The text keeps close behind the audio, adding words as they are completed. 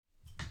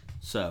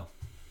So,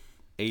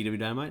 AEW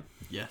Dynamite?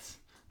 Yes.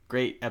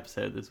 Great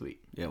episode this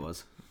week. Yeah, it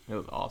was. It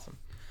was awesome.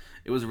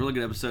 It was a really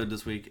good episode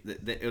this week.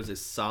 It was a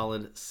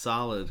solid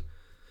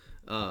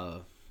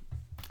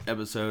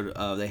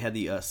episode. They had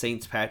the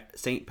St.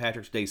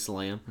 Patrick's Day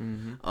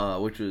Slam,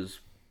 which was,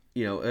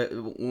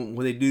 when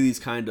they do these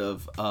kind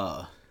of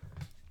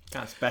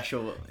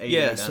special.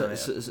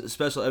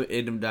 Special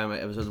AEW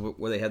Dynamite episodes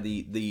where they had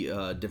the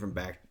different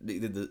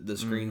the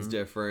screens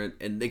different,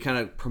 and they kind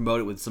of promote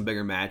it with some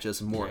bigger matches,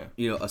 some more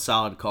a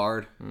solid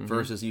card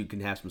versus you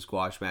can have some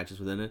squash matches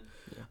within it.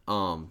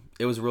 Yeah.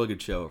 It was a really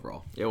good show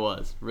overall. It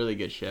was really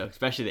good show,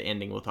 especially the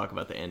ending. We'll talk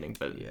about the ending,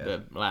 but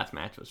the last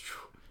match was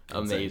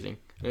amazing.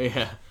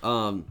 Yeah.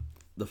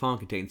 The phone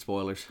contained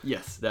spoilers.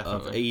 Yes,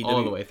 definitely.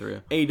 All the way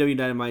through. AEW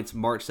Dynamite's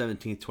March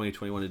 17th,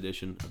 2021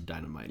 edition of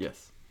Dynamite.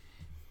 Yes.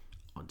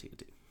 On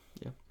TNT.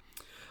 Yeah.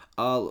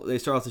 They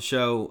start off the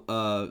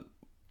show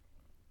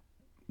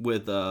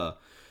with Penta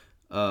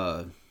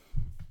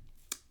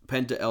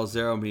El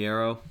Zero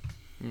Miedo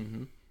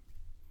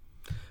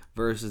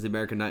versus the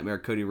American Nightmare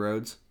Cody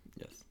Rhodes.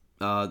 Yes.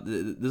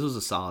 This was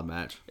a solid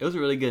match. It was a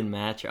really good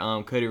match.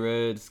 Cody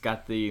Rhodes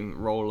got the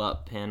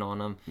roll-up pin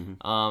on him.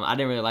 I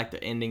didn't really like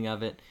the ending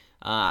of it.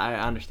 I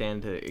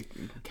understand the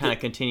kind of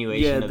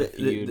continuation of the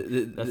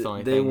feud. That's the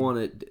only thing.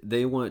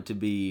 They want it to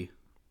be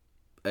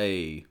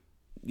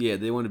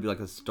they want to be like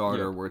a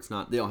starter where it's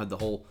not. They don't have the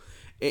whole.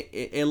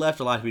 It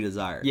left a lot to be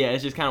desired. Yeah,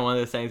 it's just kind of one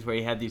of those things where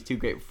you have these two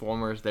great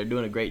performers. They're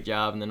doing a great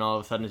job, and then all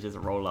of a sudden it's just a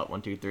roll up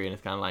 1, 2, 3, and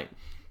it's kind of like,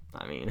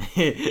 I mean,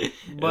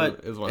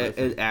 but it was one of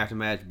those after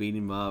match, beat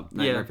him up.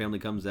 Nightmare Family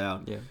comes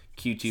out. Yeah.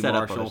 QT Set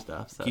Marshall.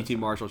 Stuff, QT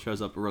Marshall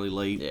shows up really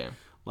late. Yeah.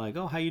 Like,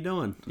 oh, how you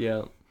doing?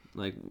 Yeah.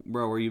 Like,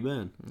 bro, where you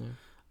been?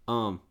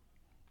 Yeah.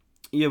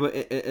 Yeah, but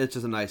it's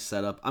just a nice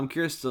setup. I'm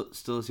curious still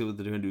to see what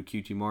they're going to do with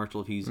QT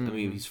Marshall if he's if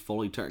he's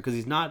fully turned, because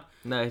he's not.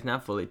 No, he's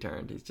not fully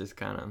turned. He's just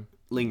kind of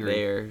lingering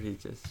there.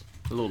 He's just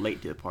a little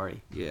late to the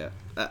party. Yeah,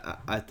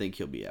 I think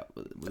he'll be out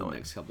with the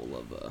next couple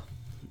of.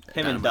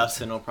 Him and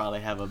Dustin will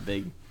probably have a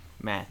big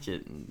match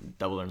at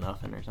Double or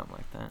Nothing or something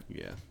like that.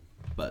 Yeah,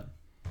 but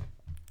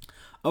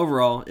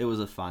overall, it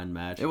was a fine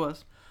match. It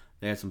was.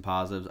 They had some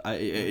positives.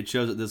 It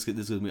shows that this is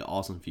going to be an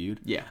awesome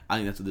feud. Yeah, I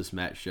think that's what this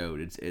match showed.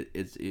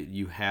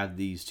 You have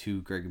these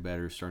two great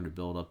competitors starting to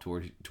build up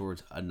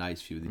towards a nice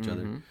feud with each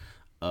other.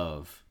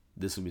 Of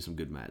this will be some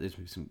good match. This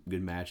will be some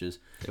good matches.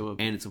 It will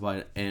be. And it's about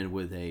to end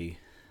with a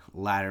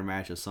ladder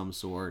match of some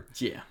sort.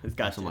 Yeah, it's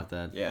got something like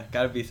that. Yeah,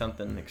 got to be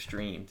something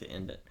extreme to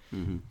end it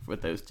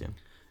with those two.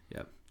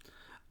 Yep.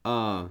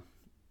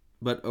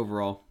 But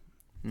overall,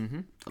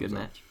 good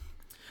match.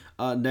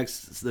 The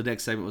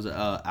next segment was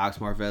Alex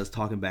Marvez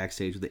talking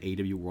backstage with the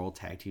AEW World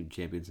Tag Team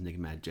Champions Nick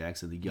and Matt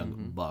Jackson, the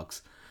Young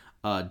Bucks.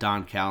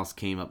 Don Callis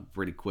came up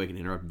pretty quick and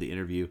interrupted the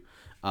interview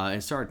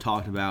and started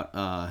talking about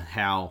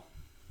how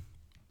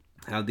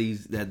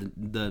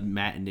the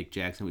Matt and Nick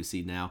Jackson we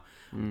see now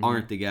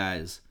aren't the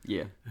guys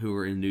who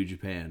were in New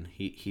Japan.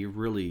 He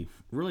really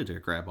took a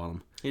crap on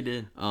them. He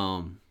did.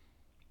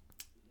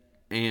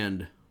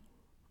 And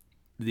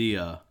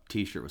the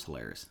T-shirt was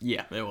hilarious.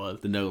 Yeah, it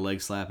was. The no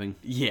leg slapping.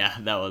 Yeah,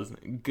 that was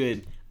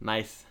good.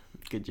 Nice.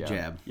 Good job.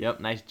 Jab. Yep,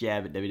 nice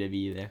jab at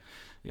WWE there.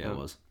 Yeah, it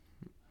was.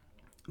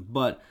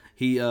 But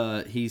he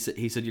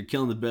said you're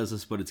killing the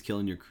business, but it's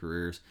killing your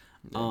careers.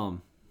 Yeah.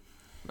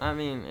 I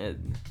mean,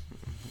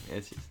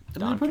 it's just.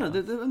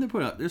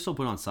 They're still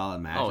putting on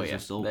solid matches.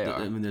 Oh yeah, they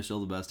are. I mean, they're still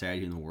the best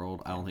tag team in the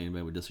world. I don't think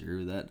anybody would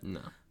disagree with that.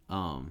 No.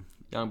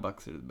 Young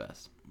Bucks are the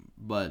best.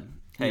 But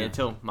hey,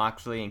 until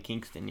Moxley and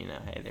Kingston,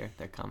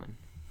 they're coming.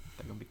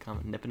 They're gonna be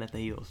coming, nipping at the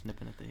heels.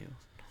 Moxley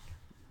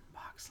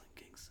and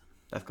Kingston.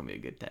 That's gonna be a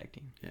good tag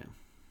team. Yeah.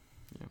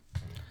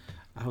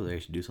 I hope they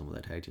actually do something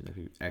with that tag team.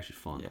 That'd be actually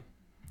fun. Yeah.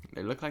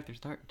 They look like they're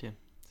starting to.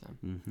 So.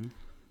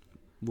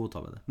 We'll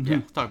talk about that. Yeah,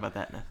 let's talk about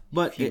that now.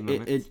 But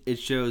it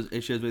shows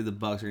maybe the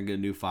Bucks are gonna get a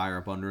new fire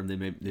up under them.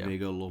 They may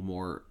go a little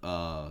more.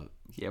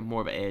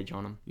 More of an edge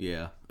on them.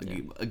 Yeah.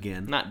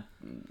 Again.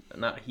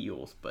 Not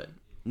heels, but.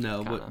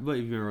 No, but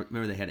if you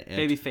remember they had an edge.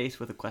 Baby face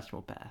with a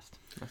questionable past.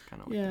 That's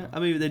kind of what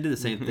I mean, they did the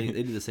same thing.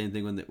 They did the same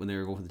thing when they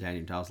were going for the tag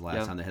team titles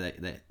last time. They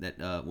had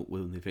that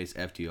when they faced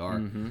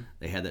FTR.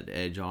 They had that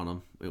edge on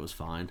them. It was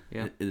fine.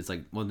 Yeah. It's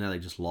like, well, now they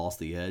just lost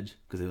the edge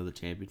because they were the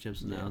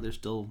championships. And now they're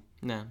still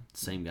the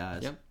same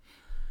guys. Yep.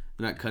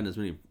 They're not cutting as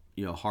many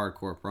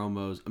hardcore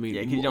promos. I mean,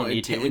 because you don't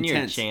need to. When you're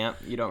a champ,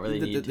 you don't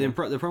really need to. The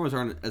promos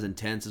aren't as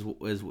intense as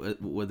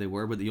what they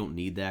were, but you don't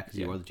need that because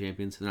you are the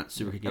champions. They're not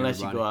super kicking unless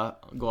everybody.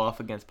 You go off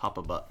against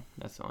Papa Buck.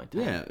 That's the only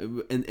time. Yeah,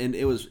 and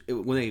it was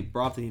when they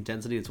brought the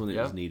intensity. It's when it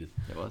was needed.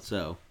 It was.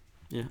 So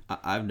yeah,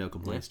 I have no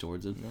complaints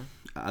towards it. Yeah.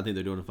 I think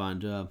they're doing a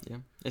fine job. Yeah,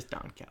 it's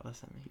Don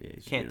Callis. I mean,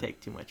 you can't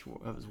take too much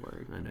of his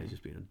word. I know he's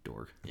just being a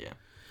dork. Yeah,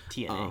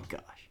 TNA,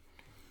 gosh.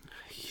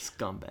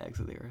 Scumbags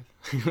of the earth.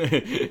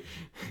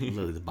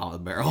 Literally the bottom of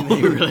the barrel.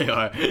 They really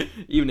are.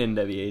 Even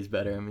NWA is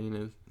better. I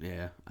mean,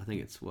 yeah, I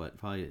think it's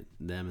probably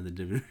them and the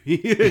WWE.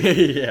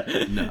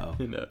 Yeah. No.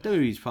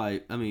 WWE's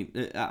probably. I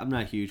mean, I'm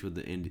not huge with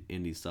the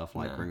indie stuff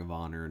like Ring of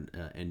Honor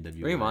and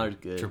NWA. Ring of Honor's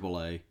good.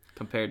 AAA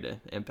compared to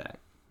Impact.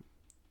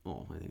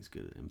 Oh, I think he's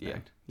good at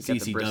Impact. Yeah.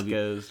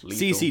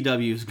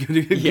 CCW is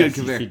good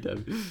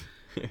compared.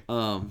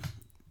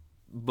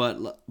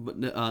 But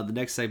the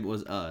next segment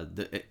was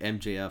the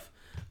MJF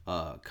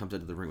comes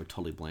into the ring with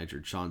Tully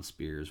Blanchard, Shawn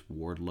Spears,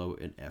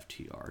 Wardlow, and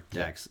FTR.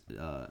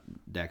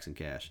 Dax and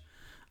Cash.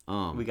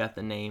 We got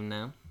the name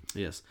now.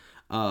 Yes.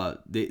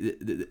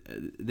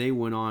 They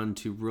went on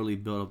to really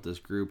build up this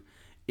group.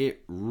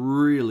 It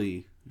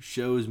really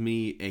shows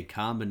me a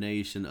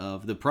combination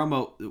of the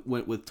promo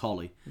went with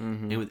Tully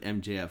and with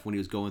MJF when he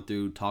was going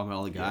through talking about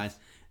all the guys.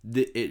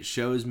 Yes. It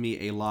shows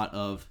me a lot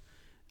of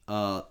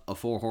a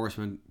Four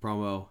Horsemen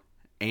promo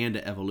and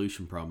an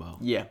Evolution promo.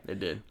 Yeah, it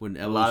did. When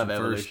Evolution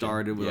first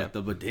started with like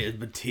the Dave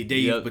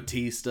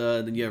Batista,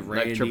 and then you have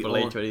Randy, like Triple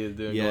H, what he was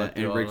doing,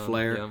 and Ric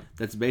Flair. Yeah.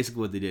 That's basically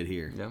what they did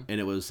here, and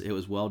it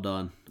was well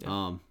done.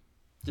 Yeah.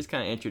 Just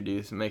kind of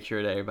introduce and make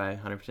sure that everybody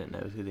 100%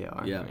 knows who they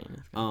are. Yeah.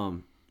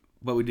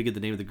 But we did get the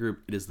name of the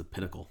group. It is the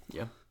Pinnacle.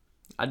 Yeah.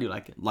 I do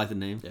like it. Like the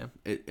name?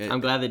 Yeah. I'm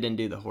glad they didn't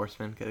do the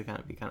Horsemen because it kind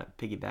of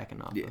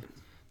piggybacking off of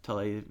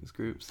Tully's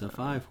group. So. The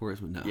Five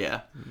Horsemen. No.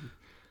 Yeah.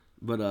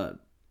 But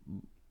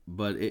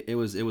it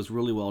was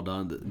really well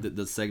done.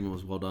 The segment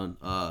was well done.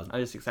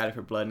 I'm just excited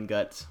for Blood and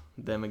Guts,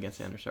 them against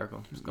the Inner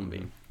Circle. That's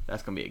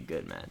gonna be a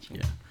good match.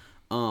 Yeah.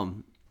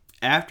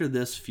 After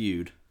this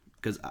feud,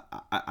 because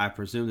I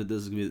presume that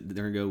this is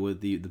they're gonna go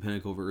with the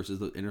Pinnacle versus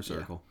the Inner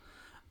Circle.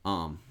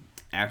 Yeah.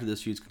 After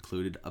this feud's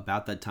concluded,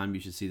 about that time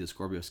you should see the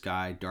Scorpio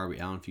Sky Darby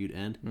Allin feud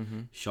end. Mm-hmm.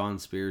 Shawn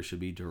Spears should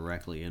be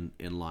directly in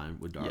line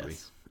with Darby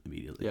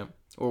immediately. Yeah.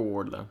 Or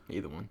Wardlow,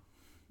 either one.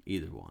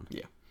 Either one.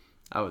 Yeah.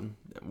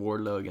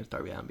 Wardlow against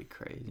Darby Allin would be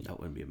crazy. That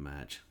wouldn't be a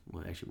match.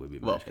 Well, actually, it would be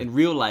a match. Well, in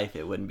real life,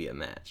 it wouldn't be a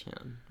match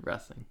in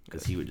wrestling.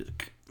 Because he would just...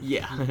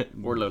 Yeah.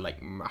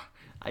 Wardlow,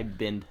 I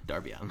bend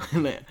Darby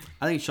Allin.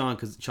 I think Shawn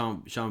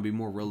would be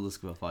more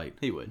realistic of a fight.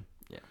 He would,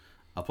 yeah.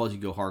 Plus, you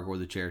go hardcore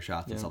with the chair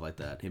shots and stuff like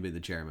that. He'd be the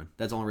chairman.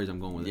 That's the only reason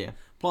I'm going with it. Yeah.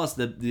 Plus,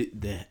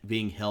 the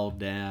being held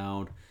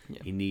down,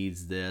 he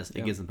needs this.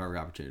 It gives him perfect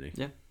opportunity.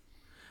 Yeah.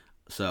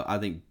 So, I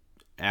think...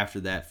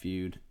 After that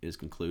feud is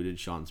concluded,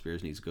 Shawn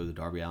Spears needs to go to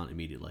Darby Allin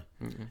immediately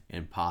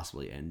and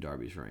possibly end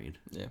Darby's reign.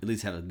 Yeah. At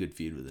least have a good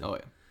feud with him. Oh,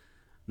 yeah.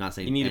 Not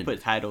saying you need to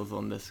put titles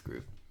on this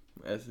group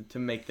to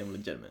make them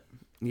legitimate.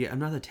 Yeah, I'm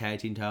not the tag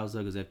team titles, though,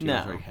 because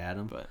FTR's already had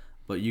them.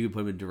 But you can put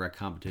them in direct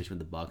competition with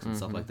the Bucks and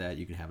stuff like that.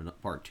 You can have a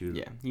part two.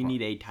 Yeah, you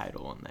need a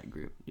title on that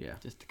group. Yeah.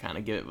 Just to kind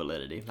of give it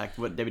validity. Like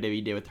what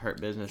WWE did with the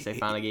Hurt Business. They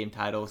finally gave them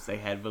titles, they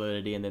had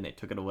validity, and then they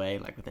took it away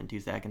like within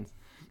 2 seconds.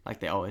 Like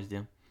they always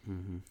do.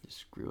 Mm-hmm. Just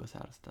screw us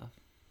out of stuff.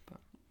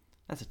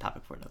 That's a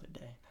topic for another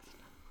day.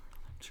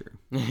 True.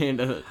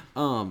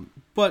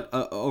 But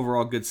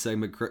overall, good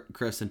segment.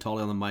 Chris and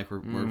Tully on the mic were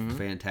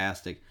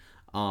fantastic.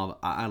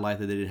 I like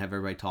that they didn't have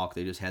everybody talk.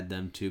 They just had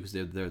them too because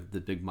they're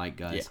the big mic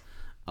guys.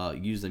 Yeah.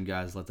 Use them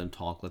guys, let them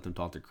talk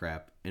their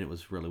crap, and it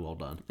was really well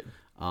done.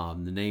 Yeah.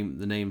 The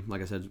name,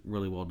 like I said,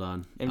 really well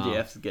done.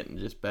 MJF's getting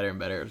just better and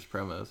better at his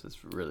promos.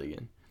 It's really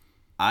good.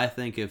 I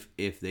think if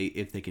they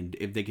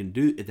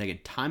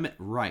can time it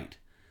right.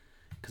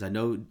 Because I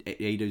know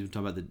AEW's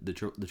talking about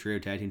the trio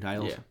tag team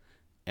titles.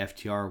 Yeah.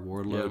 FTR,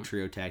 Wardlow,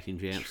 trio tag team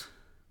champs.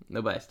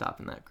 Nobody's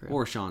stopping that crew.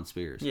 Or Shawn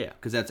Spears. Yeah.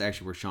 Because that's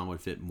actually where Shawn would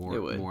fit more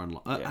in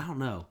line. I don't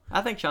know. I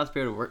think Shawn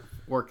Spears would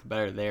work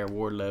better there.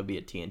 Wardlow be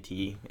a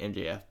TNT,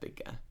 MJF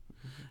big guy.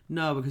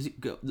 No, because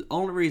the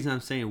only reason I'm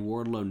saying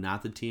Wardlow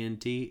not the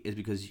TNT is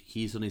because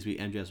he still needs to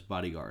be MJF's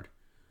bodyguard.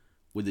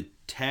 With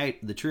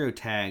the trio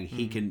tag,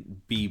 he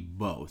can be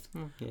both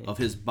of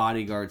his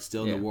bodyguard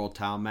still in the world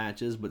title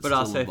matches, but still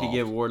also involved. If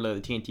you give Wardlow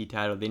the TNT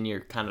title, then you're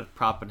kind of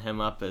propping him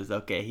up as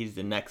he's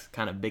the next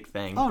kind of big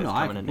thing. Oh no,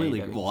 I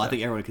completely. Well, I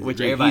think everyone can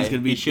agree he's going to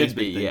be. He should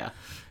be, yeah.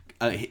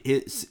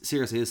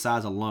 Seriously, his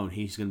size alone,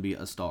 he's going to be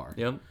a star.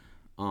 Yep.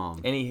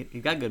 And he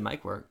got good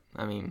mic work.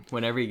 I mean,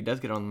 whenever he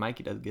does get on the mic,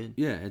 he does good.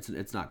 Yeah,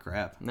 it's not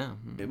crap. No,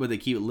 but they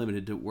keep it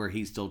limited to where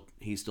he's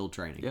still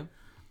training.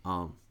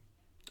 Yeah.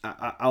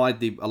 I like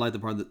the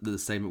part of the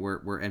statement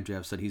where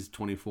MJF said he's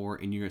 24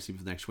 and you're gonna see him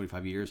for the next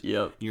 25 years.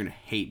 Yep. You're gonna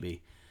hate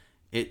me,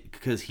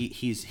 because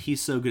he's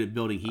so good at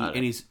building.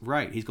 And he's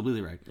right. He's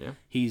completely right. Yeah.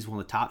 He's one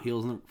of the top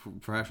heels in the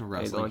professional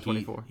wrestling. He's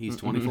only 24. He's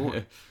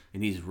 24,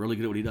 and he's really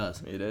good at what he does.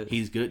 He does.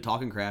 He's good at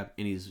talking crap,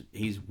 and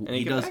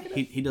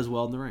he does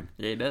well in the ring.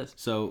 Yeah, he does.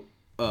 So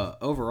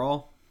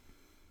overall,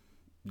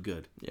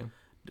 good. Yeah.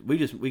 We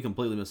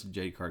completely missed the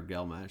Jade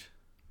Cargill match.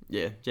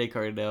 Yeah, Jade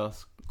Cargill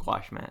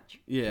squash match.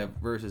 Yeah,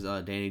 versus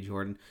Danny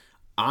Jordan.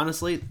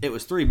 Honestly, it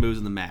was 3 moves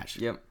in the match.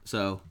 Yep.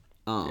 So,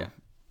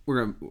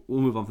 we'll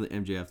move on from the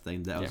MJF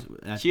thing.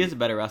 She is a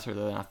better wrestler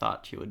than I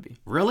thought she would be.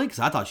 Really? Because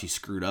I thought she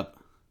screwed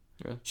up.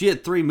 Really? She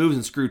had 3 moves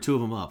and screwed 2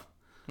 of them up.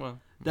 Well,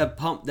 that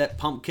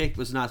pump kick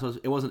was not supposed.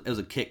 It was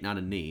a kick, not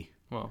a knee.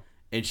 Well,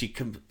 and she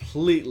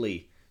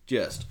completely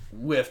just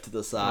whiffed to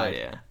the side. Oh,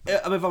 yeah.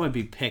 I mean, if I'm gonna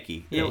be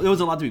picky, there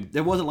wasn't a lot to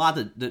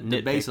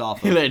base it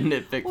off of. There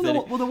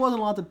wasn't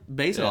a lot to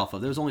base it off of.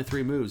 There was only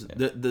 3 moves.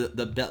 Yeah.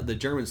 The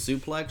German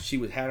suplex, she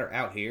had her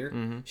out here.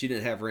 Mm-hmm. She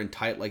didn't have her in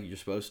tight like you're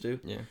supposed to.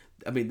 Yeah.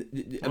 I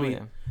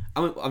mean,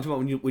 I'm talking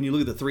about when you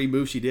look at the 3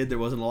 moves she did,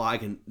 there's not a lot I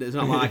can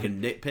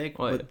nitpick.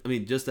 Well, but I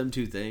mean, just them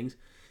 2 things.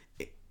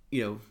 If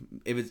you're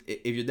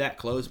that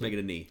close, make it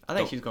a knee. I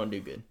think she's gonna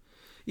do good.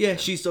 Yeah,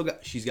 she's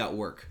got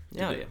work.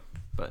 Yeah.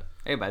 But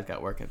everybody's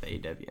got work at the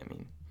AEW. I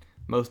mean,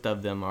 most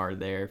of them are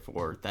there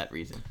for that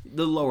reason.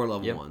 The lower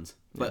level ones,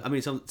 but I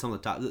mean, some of the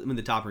top. I mean,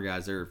 the topper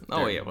guys, they're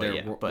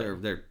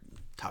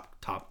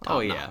top. Oh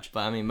yeah, notch.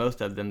 but I mean,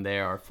 most of them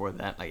there are for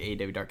that, like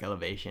AEW Dark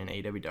Elevation,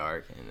 AEW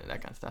Dark, and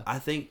that kind of stuff. I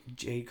think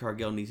Jade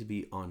Cargill needs to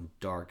be on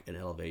Dark and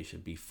Elevation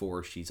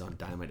before she's on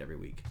Dynamite every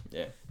week.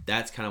 Yeah,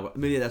 that's kind of what.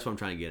 Maybe that's what I'm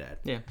trying to get at.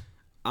 Yeah.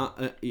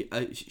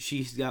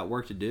 She's got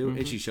work to do,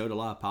 and she showed a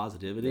lot of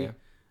positivity. Yeah.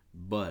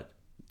 But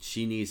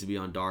she needs to be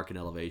on Dark and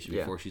Elevation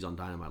before she's on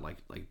Dynamite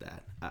like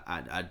that.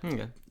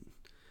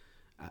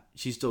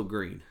 She's still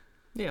green.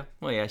 Yeah.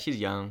 Well, yeah, she's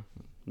young,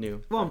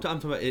 new. Well, I'm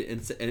talking about it, and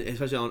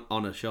especially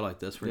on a show like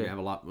this where you have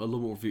a little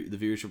more the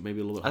viewership,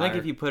 maybe a little bit higher. I think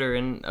if you put her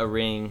in a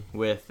ring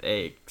with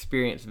a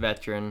experienced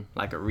veteran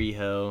like a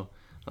Riho,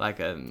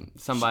 like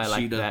somebody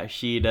like that,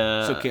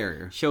 Shida,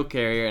 she'll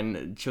carry her,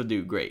 and she'll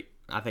do great.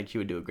 I think she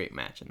would do a great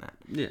match in that.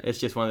 Yeah. It's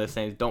just one of those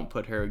things. Don't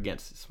put her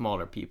against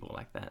smaller people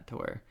like that to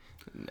where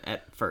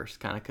at first,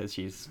 kind of because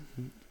she's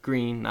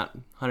green, not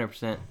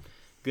 100%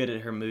 good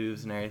at her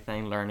moves and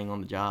everything, learning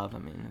on the job. I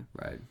mean,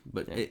 right.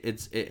 But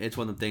it's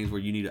one of the things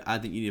where I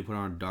think you need to put her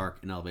on Dark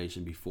and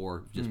Elevation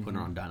before just putting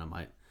her on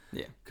Dynamite.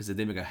 Yeah. Because if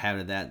they make a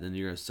habit of that, then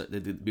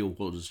people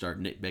will just start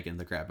nitpicking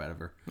the crap out of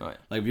her. Right.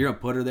 Like if you're gonna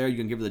put her there, you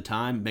can give her the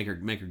time, make her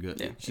good.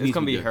 Yeah. It's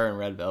gonna be her and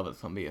Red Velvet.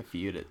 It's gonna be a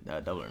feud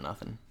at Double or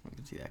Nothing. You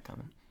can see that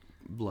coming.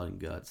 Blood and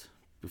Guts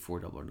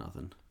before Double or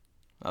Nothing.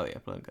 Oh yeah,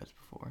 Blood and Guts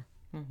before.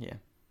 Yeah,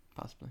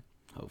 possibly.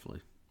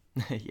 Hopefully.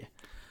 Yeah.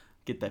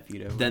 Get that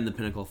feud over. Then the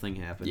Pinnacle thing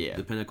happened. Yeah.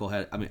 The Pinnacle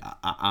had. I mean,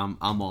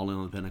 I'm all in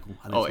on the Pinnacle.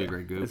 I think it's a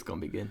great group. It's gonna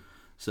be good.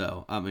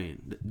 So I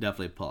mean,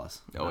 definitely a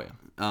plus. Oh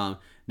yeah.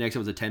 Next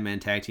up was a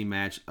 10-man tag team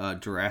match.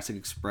 Jurassic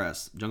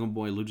Express, Jungle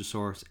Boy,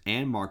 Luchasaurus,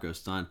 and Marco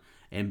Stunt,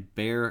 and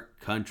Bear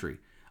Country,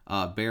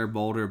 Bear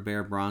Boulder,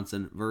 Bear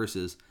Bronson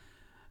versus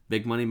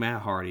Big Money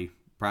Matt Hardy,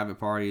 Private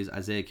Parties,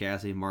 Isaiah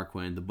Cassidy, Mark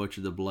Quinn, the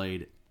Butcher, the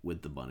Blade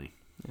with the Bunny.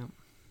 Yep.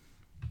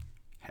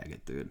 Had to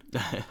get through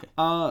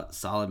it.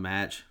 Solid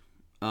match.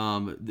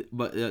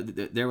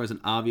 But there was an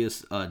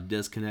obvious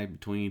disconnect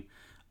between,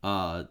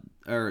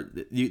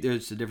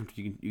 there's a difference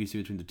you can see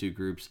between the two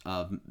groups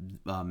of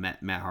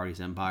Matt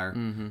Hardy's Empire.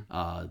 Mm-hmm.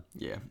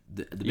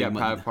 The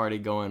Private Party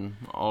going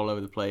all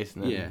over the place,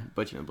 and then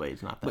Butcher and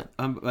Blade's not that.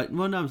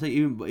 I'm saying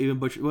even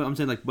Butcher. Well, I'm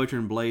saying like Butcher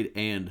and Blade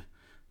and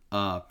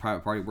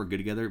Private Party work good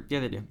together.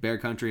 Yeah, they do. Bear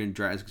Country and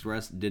Jurassic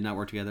Express did not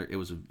work together. It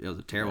was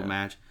a terrible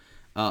match.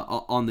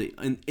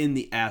 In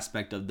the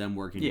aspect of them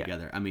working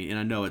together. I mean, and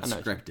I know it's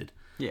scripted.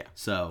 Yeah.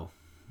 So,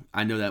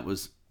 I know that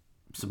was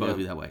supposed to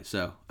be that way.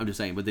 So, I'm just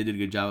saying, but they did a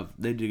good job.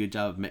 They did a good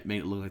job of making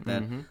it look like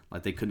that. Mm-hmm.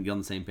 Like they couldn't get on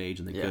the same page,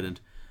 and they couldn't.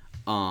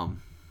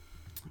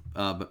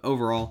 But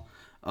overall,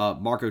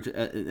 Marco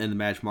in the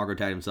match, Marco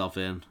tagged himself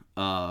in.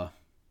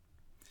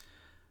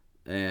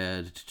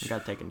 And he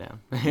got taken down.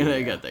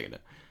 They got taken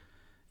down.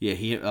 Yeah,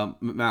 he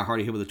Matt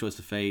Hardy hit with a twist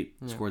of fate,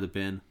 scored the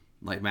pin,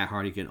 like Matt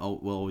Hardy will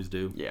always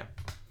do. Yeah.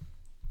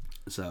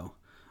 So,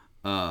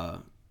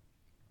 and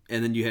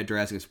then you had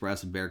Jurassic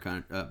Express and Bear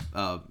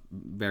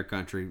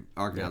Country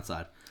arguing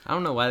outside. I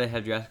don't know why they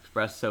had Jurassic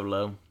Express so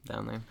low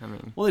down there. I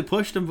mean, well, they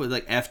pushed them with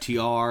like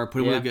FTR,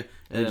 put them with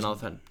and then all of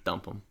a sudden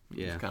dump them.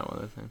 Yeah, it's kind of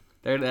one of those things.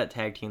 They're that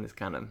tag team that's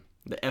kind of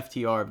the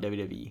FTR of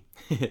WWE.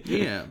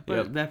 Yeah,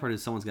 but that part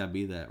is someone's got to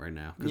be that right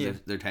now because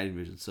their tag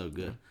division is so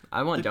good.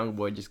 I want Jungle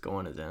Boy just go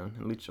on his own,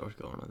 and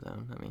Luchasaurus go on his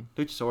own. I mean,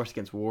 Luchasaurus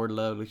against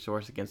Wardlow,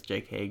 Luchasaurus against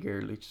Jake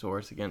Hager,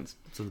 Luchasaurus against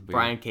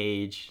Brian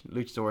Cage,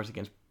 Luchasaurus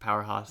against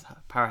Powerhouse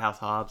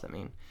Hobbs. I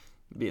mean,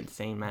 it'd be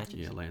insane matches.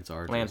 Yeah, Lance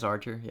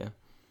Archer, yeah.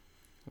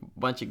 A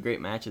bunch of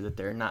great matches that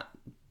they're not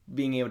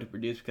being able to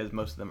produce because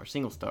most of them are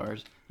single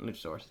stars.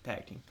 Luchasaurus is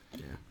tag team.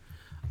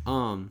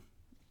 Yeah.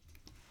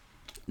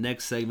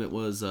 Next segment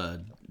was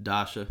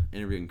Dasha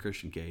interviewing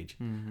Christian Cage.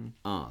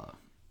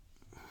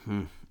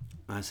 Mm-hmm.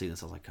 I see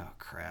this. I was like, oh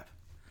crap,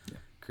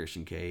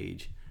 Christian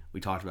Cage. We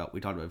talked about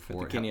it before.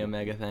 With the Kenny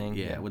Omega thing.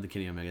 Yeah, with the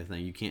Kenny Omega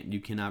thing, you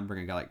cannot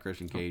bring a guy like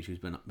Christian Cage who's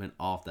been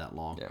off that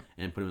long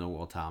and put him in a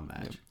world title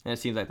match. Yeah. And it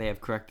seems like they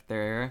have corrected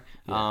their error.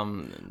 Yeah.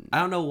 I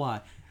don't know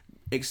why.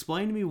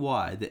 Explain to me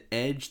why the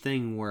Edge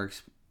thing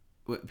works.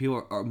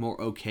 People are more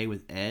okay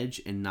with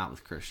Edge and not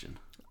with Christian.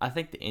 I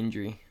think the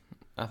injury.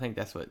 I think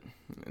that's what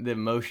the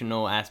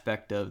emotional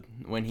aspect of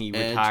when he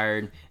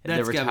retired,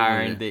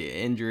 the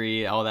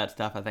injury, all that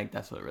stuff. I think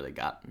that's what really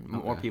got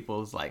more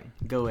people's like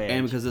go Edge.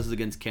 And because this is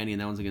against Kenny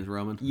and that one's against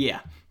Roman. Yeah,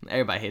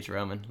 everybody hates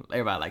Roman.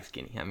 Everybody likes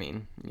Kenny. I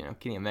mean,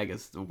 Kenny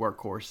Omega's the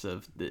workhorse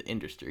of the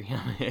industry.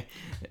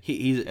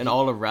 He's in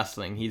all of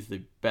wrestling. He's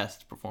the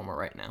best performer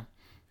right now.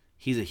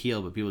 He's a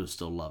heel, but people just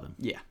still love him.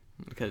 Yeah,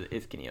 because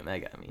it's Kenny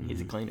Omega. I mean,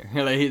 he's a cleaner.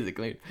 He's a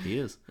cleaner. He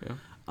is.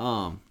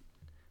 Yeah.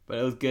 But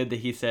it was good that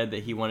he said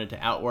that he wanted to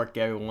outwork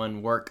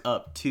everyone, work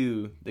up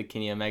to the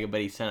Kenny Omega.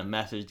 But he sent a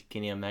message to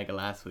Kenny Omega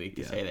last week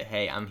to say that,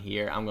 hey, I'm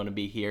here. I'm going to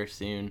be here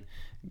soon.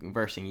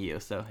 versing you.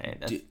 So hey,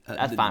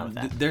 that's fine with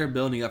that. They're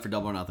building up for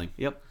Double or Nothing.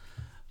 Yep.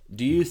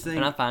 Do you think?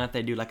 And I'm fine if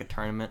they do like a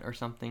tournament or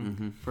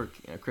something for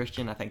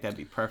Christian. I think that'd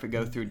be perfect.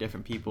 Go through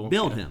different people.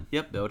 Build him.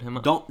 Yep, build him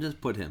up. Don't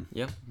just put him.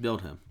 Yep.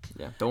 Build him.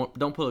 Yeah.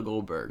 Don't pull a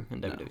Goldberg in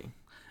WWE.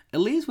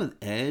 At least with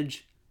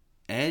Edge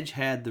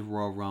had the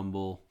Royal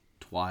Rumble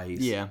twice.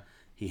 Yeah.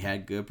 He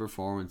had good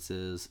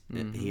performances.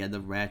 He had the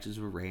matches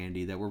with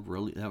Randy that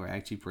were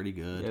actually pretty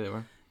good. Yeah, they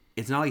were.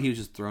 It's not like he was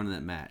just thrown in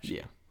that match.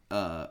 Yeah.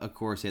 Of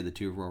course, he had the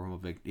two Royal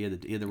Rumble he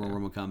had the Royal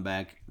Rumble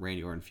comeback,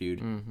 Randy Orton feud,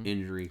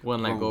 injury.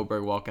 Wouldn't let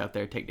Goldberg walk out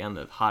there, take down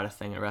the hottest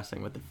thing in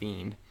wrestling with the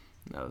Fiend.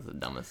 That was the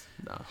dumbest.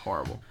 That was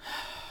horrible.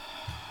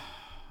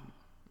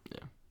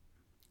 Yeah.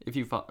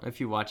 If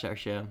you watch our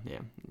show, yeah,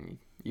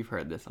 you've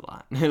heard this a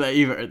lot. Like,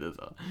 you've heard this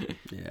a lot.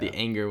 Yeah. The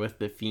anger with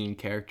the Fiend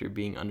character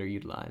being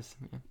underutilized.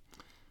 Yeah.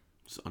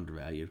 It's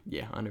undervalued.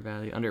 Yeah,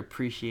 undervalued,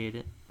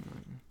 underappreciated.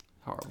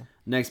 Horrible.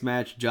 Next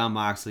match, Jon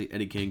Moxley,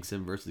 Eddie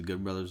Kingston versus the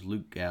Good Brothers,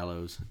 Luke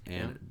Gallows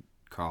and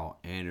Carl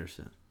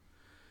Anderson.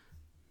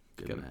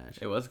 Good match.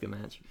 It was a good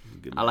match.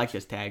 I like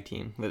this tag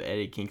team with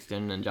Eddie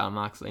Kingston and Jon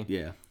Moxley.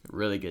 Yeah.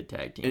 Really good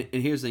tag team.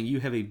 And here's the thing. You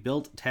have a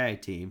built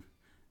tag team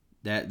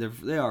that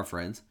they are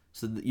friends.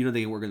 So, you know,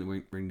 they can work in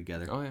the ring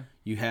together. Oh, yeah.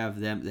 You have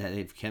them that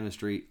have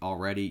chemistry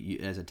already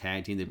as a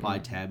tag team. They probably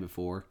tagged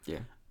before. Yeah.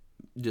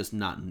 Just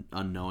not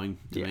unknowing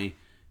to me.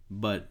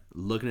 But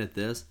looking at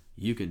this,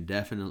 you can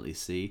definitely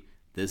see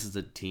this is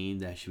a team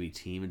that should be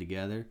teaming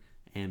together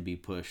and be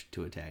pushed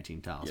to a tag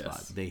team title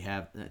spot. They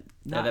have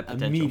not that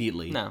potential.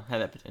 Immediately. No,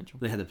 had that potential.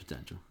 They had the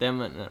potential.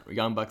 Them and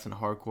Young Bucks in a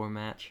hardcore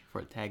match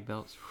for tag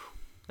belts.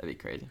 That'd be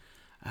crazy.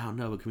 I don't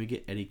know, but can we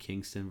get Eddie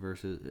Kingston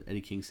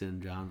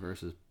and John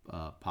versus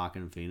Pac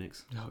and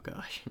Phoenix? Oh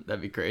gosh,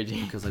 that'd be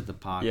crazy. Because like the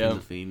Pac and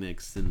the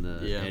Phoenix and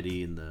the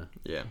Eddie and the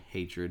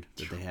hatred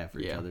that they have for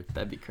each other.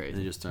 That'd be crazy.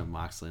 And they just throw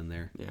Moxley in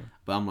there. Yeah.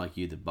 But I'm like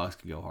you, the Bucks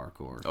can go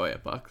hardcore. Oh yeah,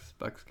 Bucks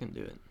can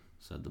do it.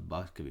 So the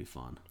Bucks could be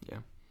fun. Yeah.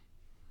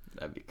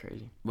 That'd be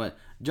crazy. But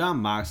Jon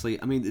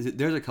Moxley, I mean,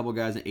 there's a couple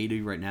guys in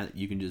AEW right now that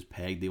you can just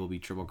peg. They will be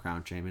Triple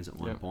Crown champions at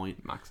one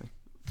point.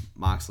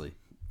 Moxley,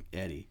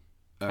 Eddie,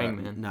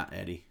 Hangman, not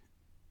Eddie,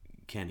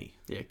 Kenny.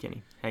 Yeah,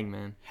 Kenny,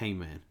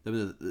 Hangman.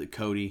 The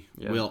Cody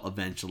will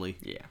eventually.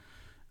 Yeah.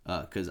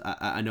 Because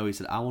I know he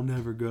said I will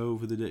never go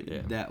for the day.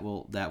 Yeah. That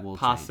will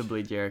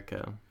possibly change.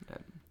 Jericho.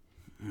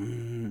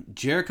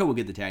 Jericho will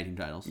get the tag team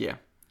titles. Yeah.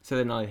 So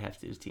then all they have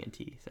to do is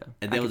TNT. So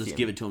and they'll just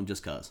give it to him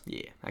just cause.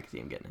 Yeah, I can see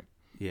him getting it.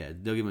 Yeah,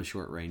 they'll give him a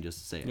short reign just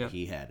to say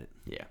he had it.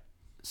 Yeah.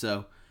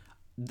 So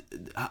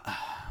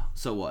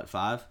what?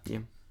 5? Yeah.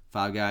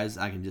 5 guys.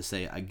 I can just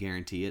say I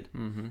guarantee it.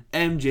 Mm-hmm.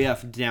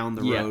 MJF down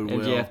the road.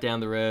 MJF down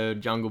the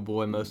road. Jungle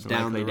Boy most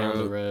likely down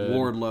the road.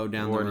 Wardlow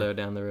down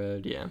the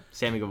road. Yeah.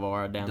 Sammy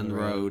Guevara down the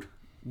road.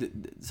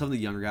 Some of the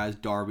younger guys.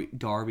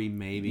 Darby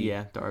maybe.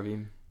 Yeah,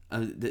 Darby.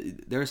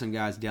 There are some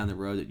guys down the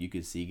road that you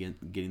could see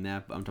getting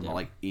that, but I'm talking about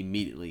like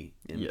immediately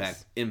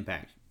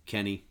impact.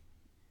 Kenny.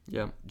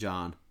 Yeah.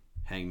 John.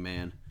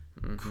 Hangman,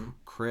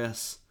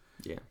 Chris,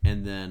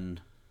 and then,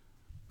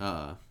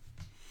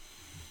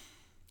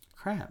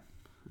 crap,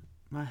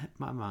 my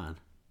mind.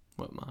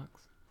 What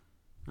Mox?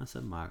 I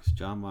said Mox.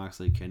 Jon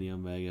Moxley, Kenny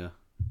Omega,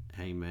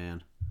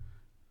 Hangman,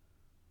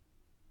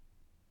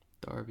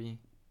 Darby,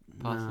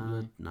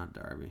 possibly. Not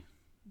Darby,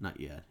 not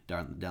yet.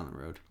 Down the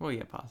road. Well,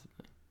 yeah,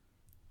 possibly.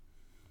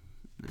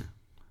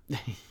 Yeah.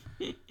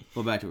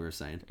 Well, back to what we were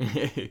saying.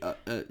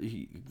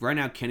 Right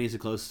now, Kenny's the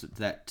closest to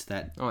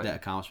that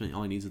accomplishment.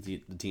 All he needs is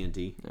the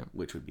TNT,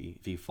 which would be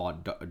if he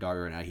fought Darby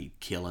right now, he'd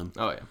kill him.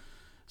 Oh yeah.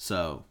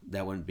 So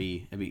that it'd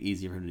be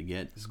easier for him to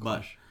get.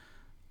 Squash.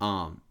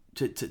 But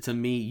to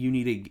me, you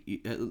need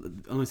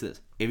to. Let me say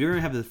this: if you're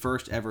gonna have the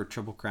first ever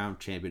Triple Crown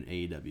champion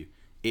AEW,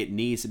 it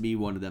needs to be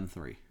one of them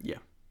 3. Yeah.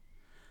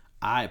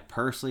 I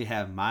personally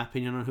have my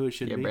opinion on who it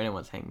should be. Yeah, Brandon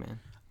wants Hangman.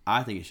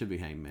 I think it should be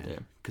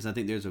Hangman because I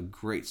think there's a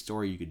great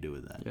story you could do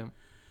with that. Yeah.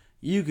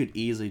 You could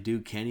easily do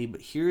Kenny,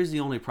 but here's the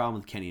only problem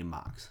with Kenny and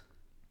Mox,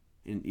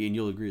 and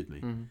you'll agree with me.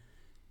 Mm-hmm.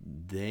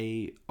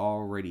 They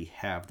already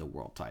have the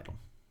world title.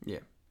 Yeah.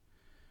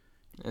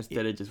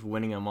 Instead of just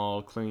winning them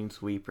all clean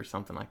sweep or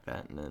something like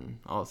that, and then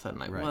all of a sudden,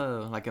 like,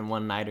 whoa, like in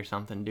one night or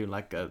something, do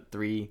like a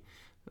 3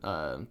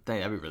 thing.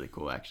 That'd be really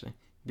cool, actually.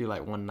 Do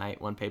like one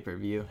night, one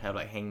pay-per-view, have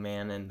like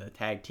Hangman and the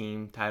tag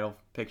team title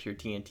picture,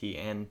 TNT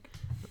and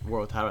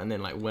world title, and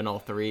then like win all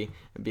 3.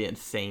 It'd be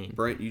insane.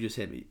 Brent, you just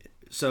hit me.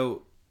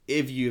 So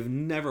if you've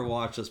never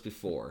watched us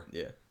before,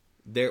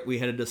 we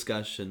had a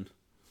discussion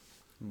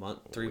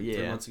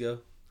 3 months ago.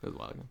 It was a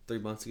while ago. 3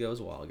 months ago. It was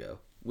a while ago.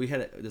 We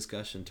had a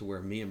discussion to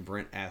where me and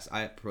Brent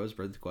I proposed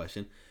Brent the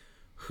question,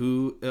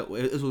 it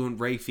was when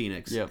Ray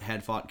Phoenix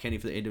had fought Kenny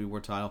for the AEW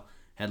World title,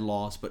 had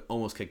lost, but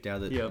almost kicked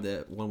out of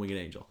the One-Winged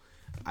Angel.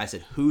 I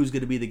said, who's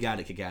going to be the guy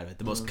to kick out of it?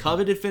 The most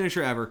coveted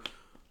finisher ever.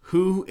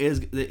 Who's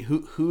going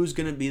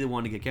to be the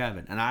one to kick out of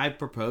it? And I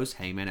proposed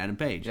Hangman Adam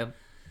Page. Yep.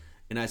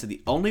 And I said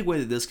the only way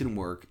that this can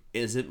work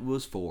is if it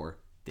was for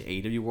the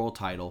AEW World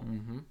title,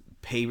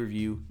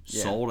 pay-per-view,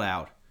 sold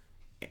out,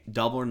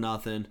 Double or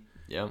Nothing.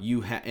 Yep.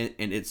 You have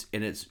and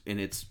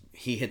it's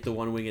he hit the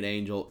one-winged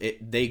angel.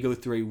 They go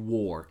through a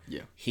war.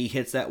 Yeah. He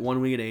hits that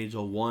one-winged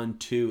angel 1,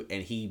 2,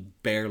 and he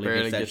barely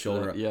gets that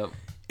shoulder up. Yep.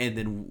 And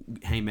then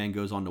Hangman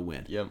goes on to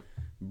win. Yep.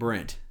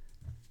 Brent,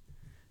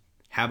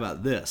 how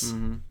about this?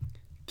 Mm-hmm.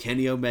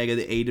 Kenny Omega,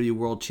 the AEW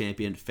World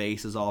Champion,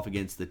 faces off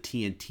against the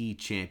TNT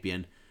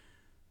Champion,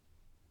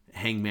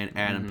 Hangman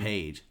Adam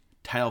Page.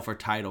 Title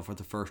for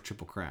the first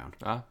Triple Crown.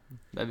 Ah,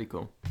 that'd be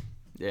cool.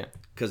 Yeah.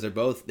 Because they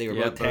were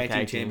both tag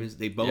team champions.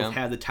 They both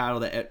have the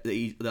title that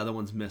the other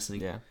one's missing.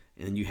 Yeah.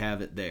 And you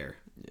have it there.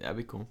 Yeah, that'd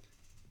be cool.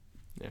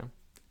 Yeah.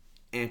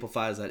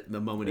 Amplifies the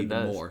moment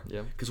even more.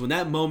 Yeah. Because when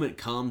that moment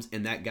comes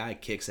and that guy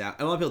kicks out,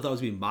 a lot of people thought it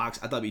was going to be Mox.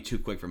 I thought it'd be too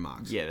quick for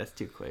Mox. Yeah, that's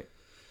too quick.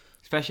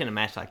 Especially in a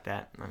match like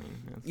that. I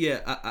mean,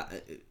 yeah,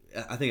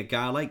 I think a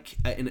guy like,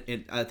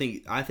 and I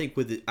think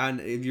with it,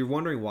 if you're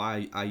wondering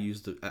why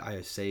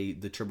I say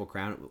the Triple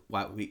Crown,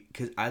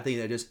 because I think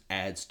that just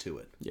adds to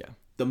it. Yeah.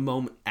 The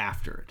moment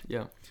after it.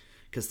 Yeah.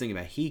 Because think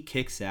about it, he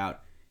kicks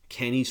out,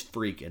 Kenny's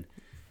freaking.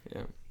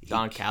 Yeah.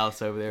 Don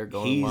Callis over there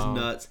going He's wild.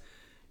 nuts.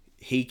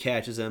 He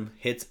catches him,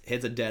 hits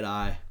a dead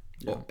eye,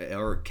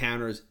 or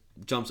counters,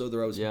 jumps over the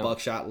ropes,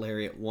 buckshot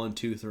lariat, 1,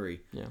 2, 3.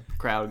 Yeah,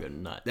 crowd would go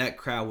nuts. That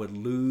crowd would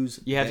lose.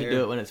 You have to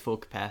do it when it's full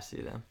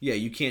capacity, though. Yeah,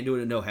 you can't do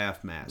it at no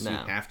half mass. No. You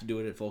have to do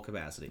it at full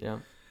capacity. Yeah.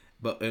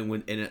 But when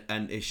when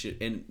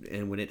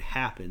it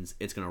happens,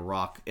 it's gonna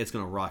rock. It's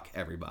gonna rock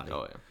everybody.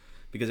 Oh yeah.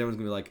 Because everyone's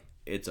gonna be like,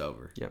 it's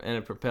over. Yeah, and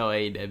it propel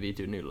AEW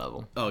to a new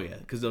level. Oh yeah,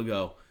 because they'll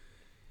go,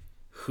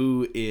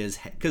 who is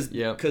because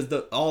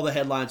all the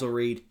headlines will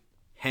read,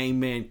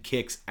 Hangman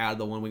kicks out of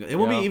the one wing. It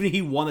won't be even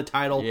he won the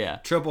title. Yeah.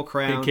 Triple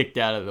Crown. He kicked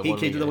out of the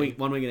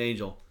one winged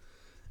angel.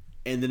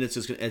 And then it's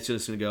just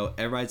gonna go.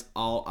 Everybody's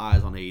all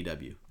eyes on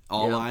AEW.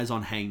 All eyes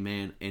on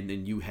Hangman, and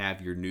then you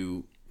have your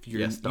new you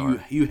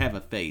have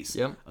a face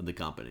of the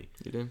company.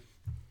 You do.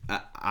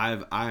 I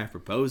have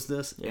proposed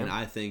this, and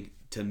I think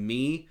to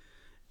me,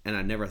 and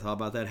I never thought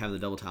about that having the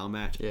double title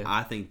match. Yeah.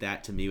 I think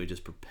that to me would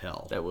just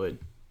propel. That would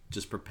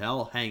just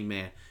propel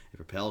Hangman, and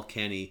propel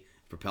Kenny.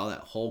 Propel that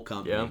whole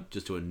company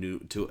just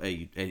to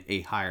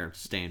a higher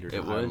standard,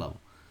 a higher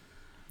level.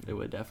 It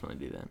would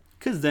definitely do that.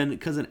 Because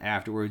then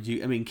afterwards,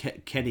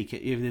 Kenny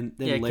can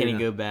Kenny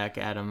go back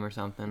at him or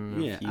something.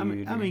 Yeah, I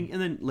mean,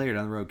 and then later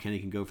down the road, Kenny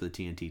can go for the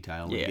TNT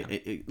title.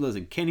 Yeah,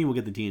 listen, Kenny will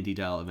get the TNT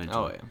title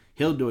eventually. Oh yeah,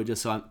 he'll do it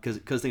just so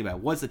because think about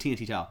it, what's the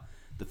TNT title?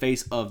 The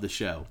face of the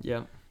show.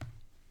 Yeah.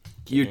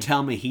 You're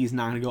telling me he's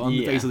not going to go on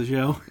the face of the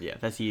show? Yeah,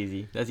 that's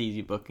easy. That's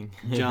easy booking.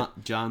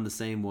 John the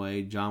same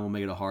way. John will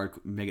make it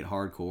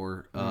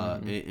hardcore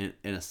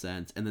in a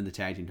sense, and then the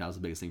tag team title is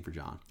the biggest thing for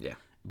John. Yeah.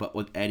 But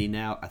with Eddie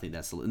now, I think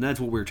that's what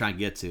we were trying to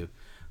get to.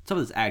 Some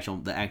of the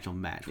actual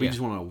match. We just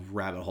want a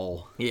rabbit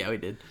hole. Yeah, we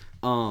did.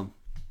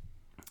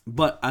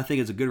 But I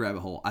think it's a good rabbit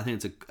hole. I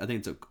think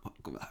it's a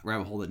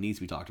rabbit hole that needs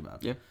to be talked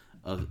about. Yeah.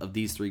 Of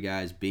these three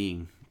guys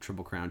being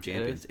Triple Crown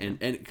champions, and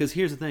because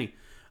here's the thing.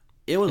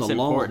 It's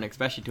important,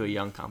 especially to a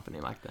young company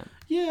like that.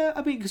 Yeah,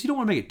 I mean, because you don't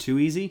want to make it too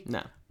easy.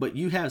 No. But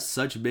you have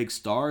such big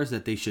stars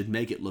that they should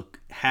make it look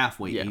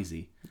halfway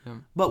easy. Yeah.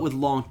 But with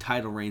long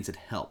title reigns, it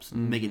helps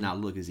make it not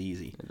look as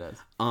easy. It does.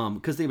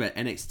 Because think about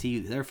it,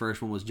 NXT, their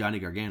first one was Johnny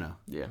Gargano.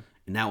 Yeah.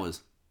 And that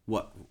was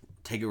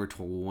TakeOver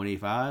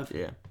 25.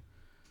 Yeah.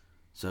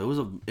 So it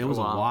was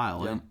a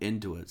while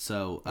into it.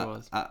 So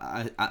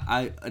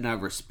I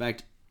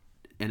respect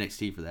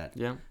NXT for that.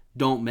 Yeah.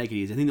 Don't make it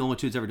easy. I think the only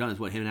two it's ever done is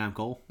him and Adam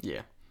Cole.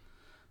 Yeah.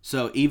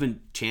 So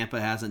even Ciampa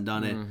hasn't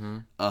done it.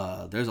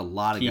 Mm-hmm. There's a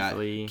lot of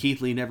guys. Keith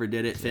Lee never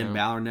did it. Finn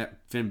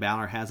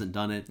Balor hasn't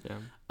done it. Yeah.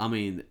 I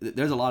mean,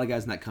 there's a lot of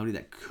guys in that company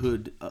that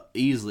could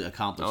easily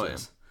accomplish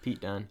this. Yeah. Pete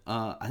Dunne.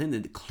 I think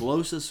the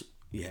closest,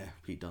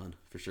 Pete Dunne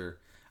for sure.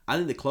 I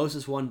think the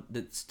closest one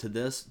that's to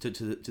this to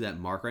that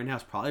mark right now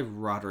is probably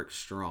Roderick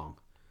Strong.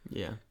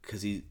 Yeah.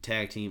 Because he's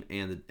tag team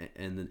and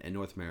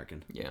North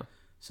American. Yeah.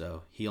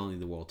 So he only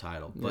need the world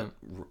title, but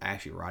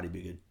actually Roddy'd be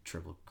a good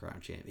Triple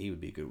Crown champion. He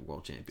would be a good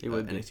world champion. He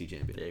would NXT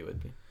champion. Yeah, he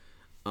would be.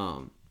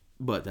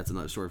 But that's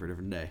another story for a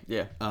different day.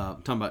 Yeah.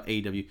 Talking about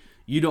AEW,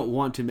 you don't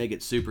want to make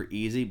it super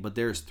easy, but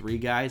there's three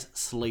guys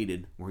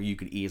slated where you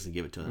could easily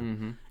give it to them.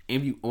 Mm-hmm.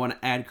 And if you want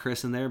to add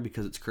Chris in there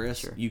because it's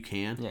Chris, you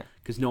can. Yeah.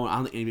 Because I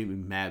don't think anybody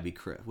would be mad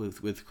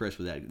with Chris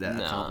with that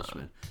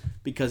accomplishment,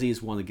 because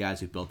he's one of the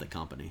guys who built the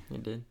company. He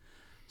did.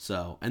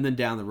 So, and then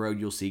down the road,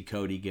 you'll see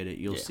Cody get it.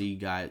 You'll see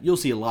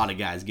a lot of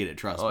guys get it.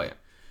 Trust me. Oh yeah.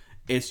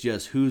 It's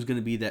just who's going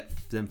to be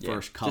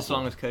first couple. Just as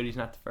long as Cody's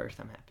not the first,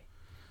 I'm happy.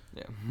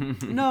 Yeah.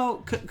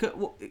 No,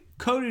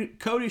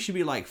 Cody should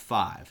be like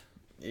 5.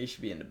 He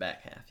should be in the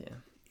back half. Yeah.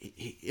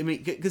 I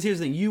mean, because here's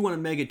the thing: you want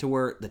to make it to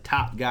where the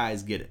top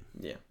guys get it.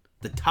 Yeah.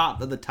 The top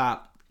of the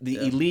top, the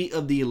elite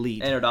of the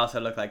elite. And it would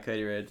also look like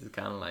Cody Rhodes is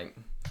kind of like,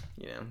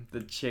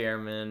 the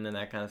chairman and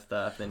that kind of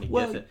stuff. Then he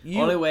gets it.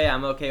 Only way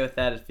I'm okay with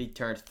that is if he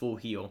turns full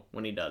heel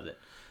when he does it.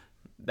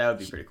 That would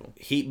be pretty cool.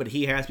 But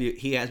he has to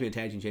be a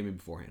tag team champion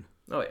beforehand.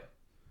 Oh yeah,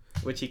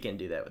 which he can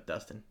do that with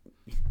Dustin.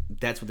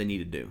 That's what they need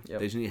to do. Yep.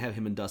 They just need to have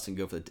him and Dustin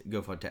go for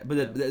a tag.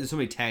 But there's so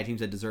many tag teams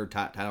that deserve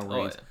title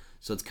reigns,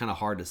 so it's kind of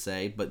hard to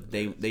say. But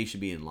they should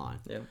be in line.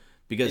 Yeah.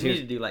 Because they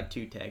need to do like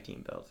 2 tag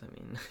team belts. I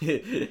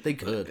mean, they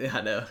could.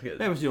 I know.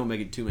 Maybe you don't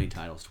make it too many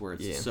titles to where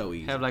it's so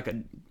easy. Have like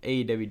a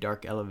AEW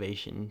Dark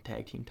Elevation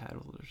tag team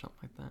titles or something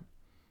like that.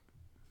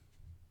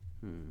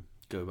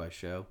 Go by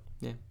show.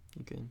 Yeah,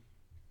 you could.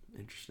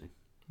 Interesting.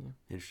 Yeah.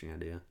 Interesting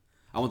idea.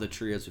 I want the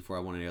trios before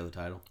I want any other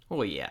title.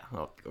 Well, yeah,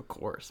 well, of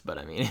course, but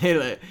I mean,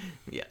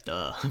 yeah,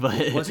 duh.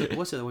 But what's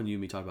the other one you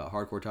and me talk about?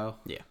 Hardcore title.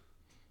 Yeah.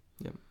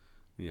 Yep.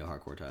 You need a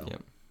hardcore title.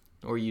 Yep.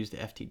 Or use the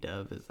FT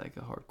Dove as like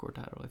a hardcore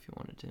title if you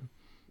wanted to.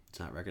 It's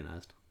not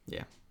recognized.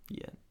 Yeah.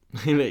 Yeah.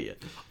 Yeah.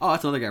 Oh,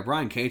 that's another guy.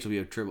 Brian Cage will be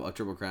a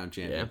triple crown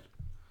champion.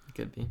 Yeah. It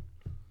could be.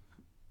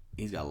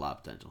 He's got a lot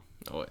of potential.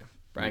 Oh yeah.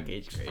 Brian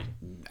Cage is crazy.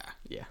 Nah.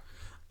 Yeah.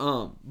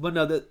 But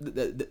no,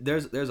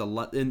 there's a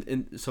lot,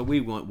 and so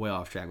we went way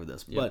off track with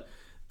this, but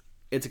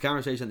it's a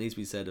conversation that needs to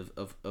be said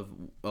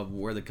of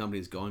where the company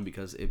is going,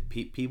 because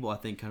people I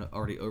think kind of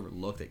already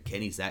overlooked that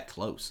Kenny's that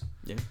close.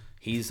 Yeah,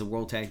 he's a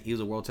world tag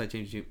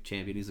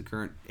champion. He's the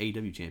current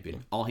AEW champion.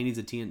 Yeah. All he needs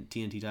is a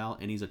TNT title,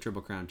 and he's a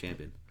Triple Crown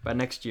champion. By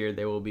next year,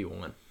 there will be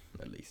one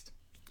at least.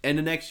 And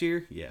the next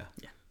year, yeah.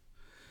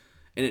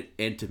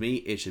 And to me,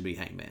 it should be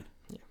Hangman.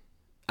 Yeah,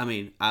 I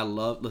mean, I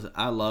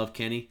love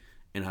Kenny.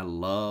 And I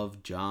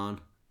love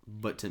John,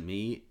 but to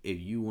me, if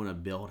you want to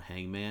build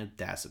Hangman,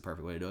 that's the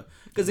perfect way to do it.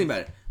 Because think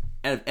about it.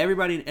 Out of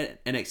everybody in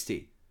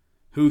NXT,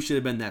 who should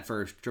have been that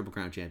first Triple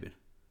Crown champion?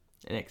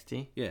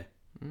 NXT? Yeah.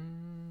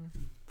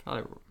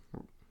 Probably,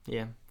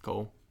 yeah,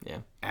 Cole.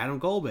 Yeah. Adam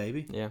Cole,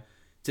 baby. Yeah.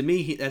 To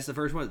me, that's the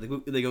first one.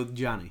 They go with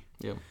Johnny.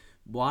 Yeah.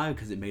 Why?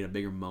 Because it made a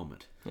bigger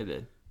moment. It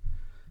did.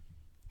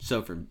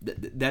 So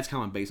that's kind of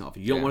what I'm basing off.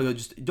 You don't want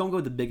to don't go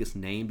with the biggest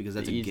name, because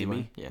that's a gimme.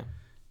 One. Yeah.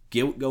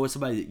 Go with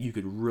somebody that you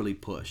could really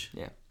push.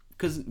 Yeah.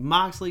 Because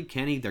Moxley,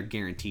 Kenny, they're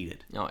guaranteed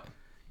it. Oh, yeah.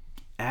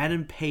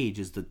 Adam Page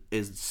is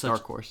such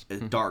dark horse. A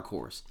dark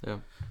horse. Yeah.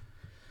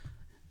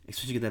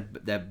 Especially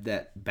get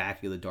that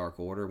back of the Dark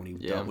Order when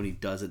he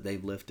does it, they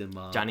lift him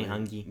up. Johnny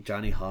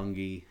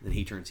Hungy, then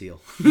he turns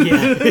heel.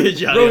 Yeah.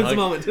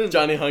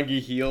 Johnny Hungy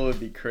heel would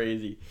be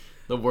crazy.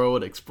 The world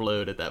would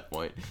explode at that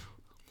point.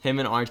 Him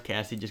and Orange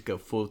Cassidy just go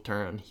full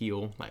turn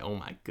heel. Like, oh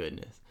my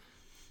goodness.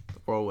 The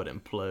world would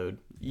implode.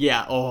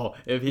 Yeah, oh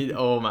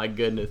my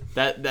goodness.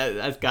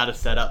 That's got to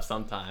set up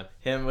sometime.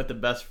 Him with the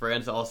best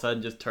friends all of a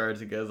sudden just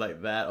turns and goes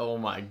like that. Oh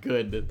my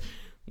goodness.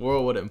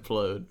 World would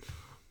implode.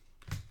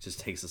 Just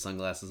takes the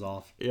sunglasses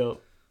off.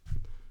 Yep.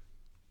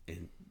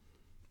 And,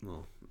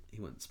 well,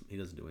 he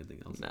doesn't do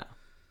anything else. No.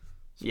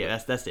 Yeah,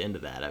 that's the end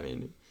of that. I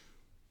mean,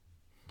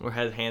 or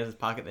has his hands in his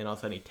pocket, then all of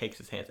a sudden he takes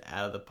his hands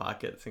out of the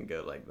pockets and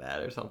go like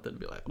that or something.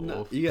 Be like, oh.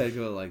 No, you gotta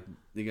go to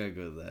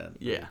that.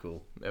 Yeah, that'd be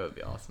cool. That would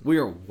be awesome. We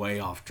are way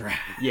off track.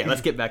 Yeah, let's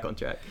get back on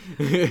track.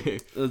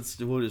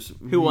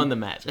 Who won the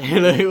match?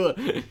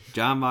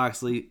 Jon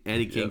Moxley,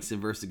 Eddie Kingston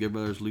versus the Good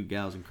Brothers, Luke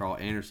Gallows and Carl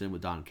Anderson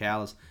with Don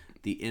Callis,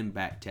 the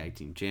Impact Tag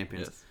Team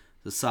Champions. Yes.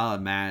 It's a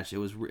solid match. It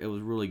was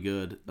really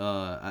good.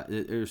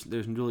 There's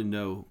really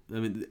no. I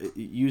mean,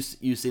 you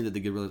see that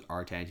the Good Brothers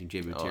are tag team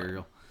champion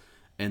material.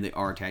 And they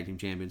are tag team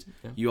champions.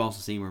 Yeah. You also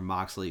see where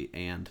Moxley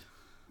and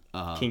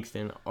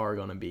Kingston are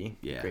going to be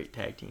great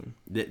tag team.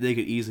 They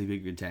could easily be a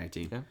good tag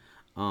team.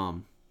 Yeah.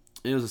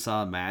 It was a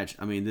solid match.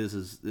 I mean, this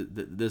is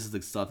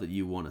the stuff that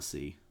you want to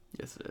see.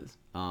 Yes, it is.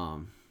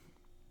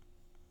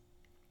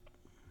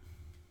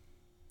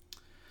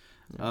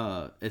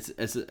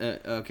 It's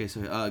okay.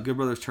 So Good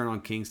Brothers turn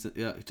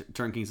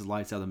Kingston's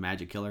lights out of the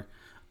Magic Killer.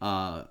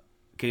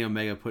 Kenny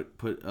Omega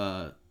put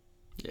so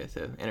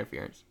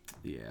interference.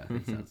 Yeah,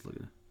 that sounds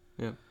looking.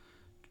 Yeah.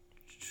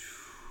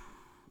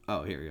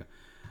 Oh, here we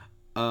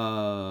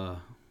go.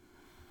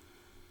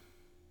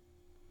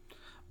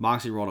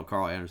 Moxley rolled up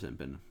Carl Anderson and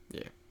pinned him.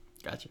 Yeah,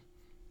 gotcha.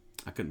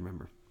 I couldn't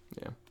remember.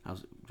 Yeah, I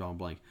was drawing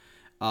blank.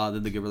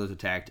 Then the Good Brothers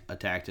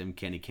attacked him.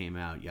 Kenny came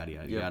out. Yada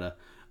yada yada.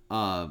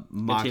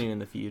 Continuing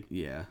the feud.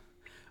 Yeah,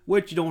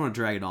 which you don't want to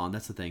drag it on.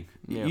 That's the thing.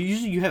 Yeah.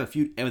 You have a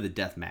feud with a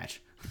death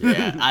match.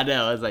 Yeah, I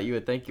know. I was like, you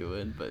would think you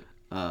would, but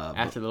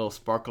after the little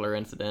sparkler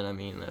incident, I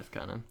mean, that's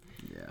kind of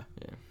yeah.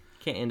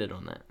 Can't end it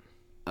on that.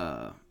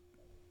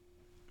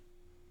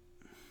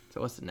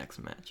 So what's the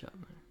next matchup?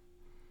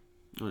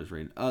 I'll just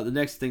read. The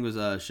next thing was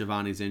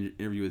Shivani's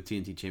interview with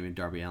TNT champion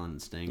Darby Allin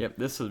and Sting. Yep,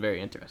 this was very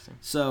interesting.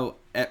 So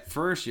at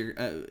first,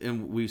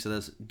 and we've said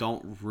this: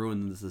 don't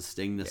ruin the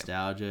Sting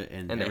nostalgia.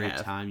 And every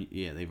time,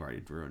 they've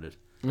already ruined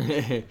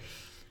it.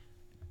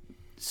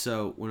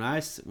 So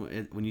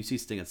when you see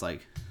Sting, it's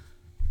like,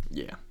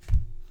 yeah,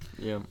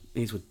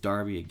 he's with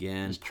Darby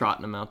again, just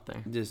trotting him out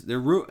there.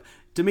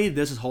 To me,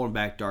 this is holding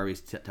back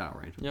Darby's title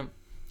reign. Yep,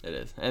 it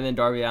is. And then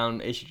Darby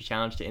Allin issued a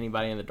challenge to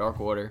anybody in the Dark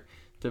Order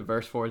to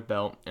verse for his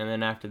belt. And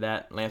then after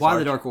that, Lance Why Archer,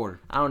 the Dark Order?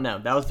 I don't know.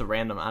 That was the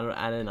random.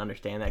 I didn't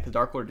understand that because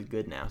Dark Order is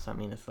good now. So I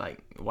mean, it's like,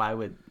 why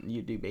would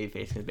you do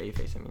babyface against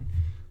babyface? I mean,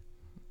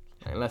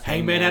 unless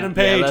Hangman Adam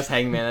Page. Yeah, unless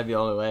Hangman, that'd be the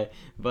only way.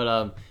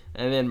 But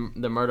and then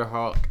the Murder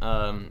Hawk,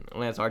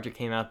 Lance Archer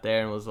came out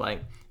there and was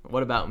like,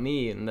 what about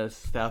me and this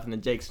stuff? And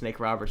then Jake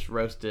Snake Roberts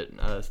roasted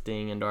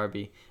Sting and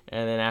Darby.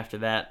 And then after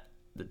that,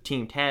 the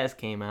Team Taz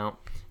came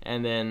out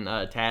and then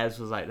Taz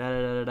was like,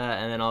 da-da-da-da-da,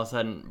 and then all of a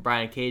sudden,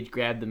 Brian Cage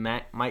grabbed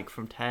the mic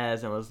from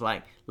Taz and was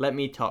like, let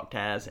me talk,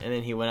 Taz. And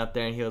then he went up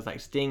there and he was like,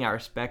 Sting, I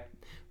respect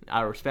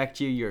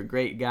you. You're a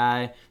great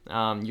guy.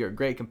 You're a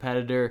great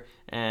competitor,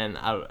 and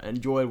I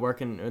enjoyed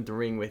working in the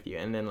ring with you.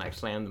 And then like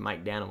slammed the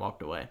mic down and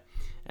walked away.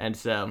 And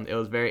so it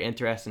was very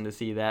interesting to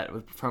see that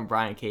from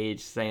Brian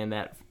Cage saying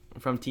that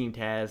from Team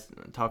Taz,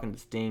 talking to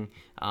Sting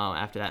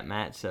after that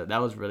match. So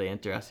that was really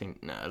interesting.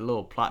 A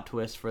little plot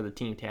twist for the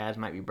Team Taz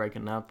might be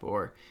breaking up,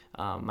 or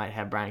might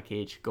have Brian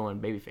Cage going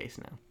babyface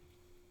now.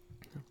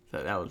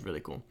 So that was really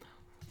cool.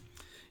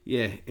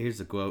 Yeah, here's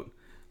the quote.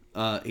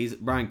 He's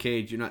Brian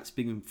Cage. You're not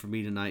speaking for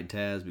me tonight,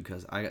 Taz,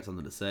 because I got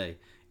something to say.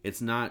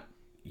 It's not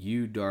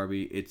you,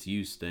 Darby. It's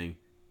you, Sting.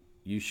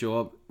 You show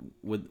up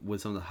with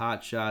some of the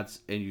hot shots,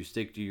 and you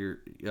stick to your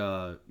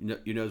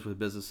nose with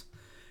business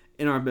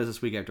in our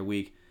business week after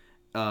week.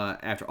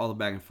 After all the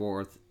back and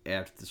forth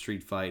after the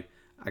street fight,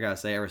 I gotta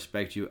say I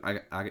respect you.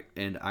 I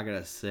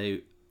gotta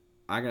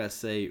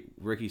say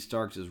Ricky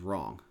Starks is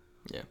wrong.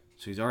 Yeah.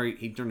 So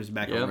he turned his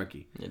back on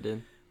Ricky. It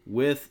did.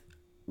 With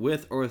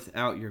or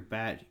without your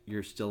bat,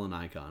 you're still an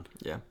icon.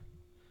 Yeah.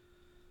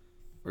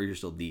 Or you're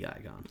still the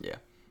icon. Yeah.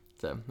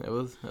 So it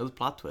was a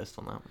plot twist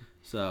on that one.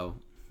 So,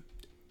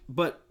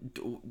 but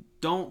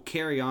don't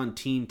carry on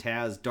Team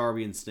Taz,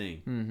 Darby, and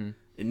Sting. Mm-hmm.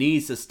 It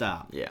needs to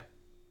stop. Yeah.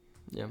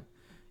 Yeah.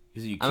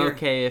 I'm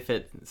okay if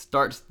it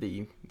starts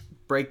the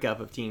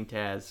breakup of Team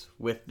Taz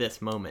with this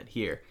moment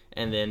here,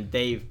 and then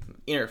they've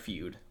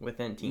interviewed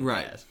within Team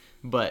Taz.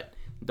 But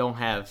don't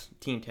have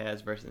Team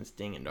Taz versus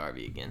Sting and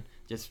Darby again.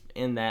 Just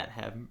in that,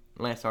 have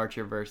Lance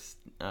Archer versus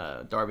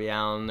Darby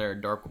Allin, or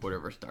Dark Order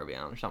versus Darby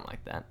Allin, or something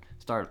like that.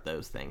 Start with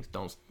those things.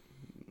 Don't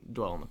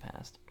dwell on the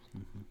past.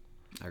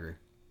 Mm-hmm. I agree.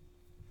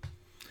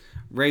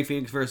 Rey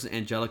Fenix versus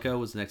Angelico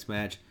was the next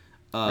match.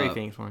 Rey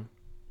Fenix won.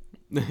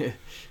 Yeah.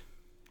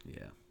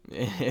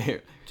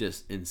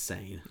 Just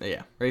insane.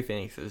 Yeah. Rey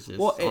Fenix is just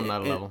on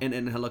that level. And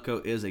Angelico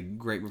is a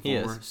great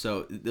performer,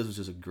 so this was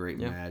just a great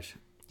match.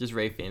 Just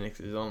Rey Fenix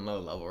is on another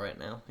level right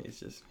now.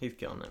 He's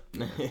killing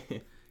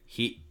it.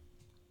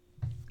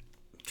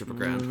 Triple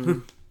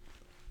Crown.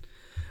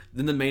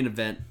 Then the main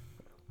event,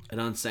 an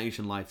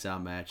unsanctioned lights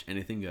out match,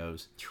 anything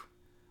goes,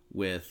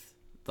 with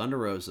Thunder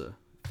Rosa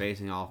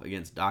facing off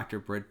against Dr.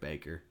 Britt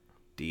Baker,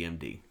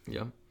 DMD.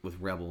 Yep. With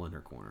Rebel in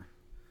her corner.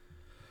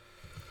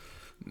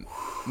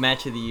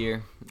 Match of the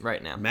year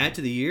right now. Match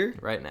of the year?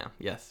 Right now,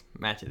 yes.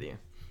 Match of the year.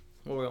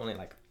 Well, we're only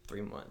like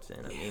 3 months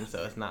in,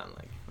 so it's not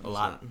like a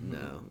lot.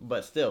 No.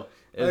 But still,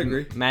 I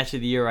agree. Match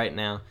of the year right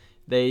now.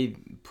 They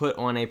put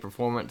on a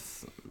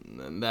performance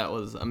that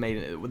was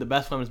amazing. The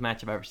best women's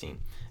match I've ever seen.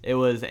 It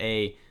was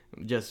a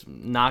just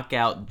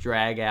knockout,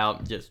 drag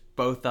out. Just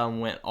both of them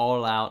went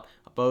all out.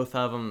 Both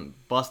of them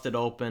busted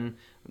open,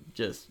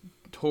 just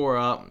tore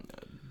up.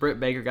 Britt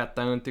Baker got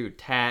thrown through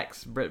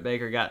tacks. Britt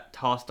Baker got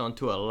tossed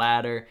onto a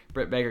ladder.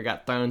 Britt Baker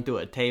got thrown through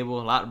a table.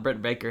 A lot of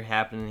Britt Baker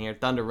happening here.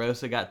 Thunder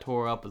Rosa got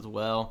tore up as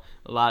well.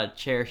 A lot of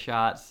chair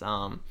shots.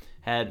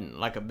 Had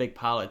like a big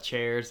pile of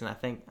chairs, and I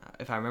think,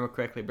 if I remember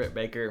correctly, Britt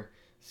Baker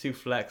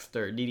suplexed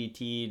or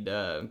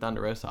DDT'd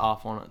Thunder Rosa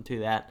off to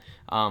that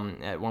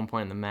at one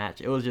point in the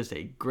match. It was just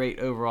a great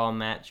overall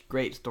match.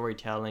 Great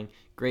storytelling.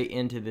 Great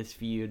end to this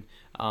feud.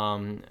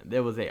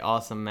 It was an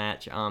awesome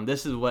match.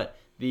 This is what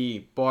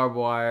the barbed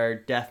wire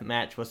death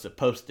match was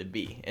supposed to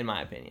be, in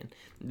my opinion.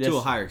 To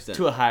a higher extent.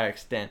 To a higher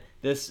extent.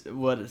 This is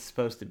what it's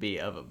supposed to be,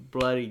 of a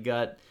bloody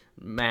gut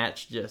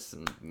match. Just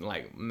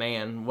like,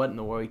 man, what in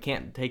the world? You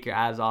can't take your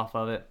eyes off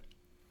of it.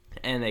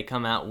 And they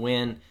come out,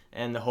 win,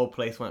 and the whole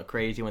place went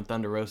crazy when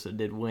Thunder Rosa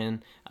did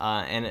win.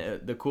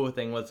 The cool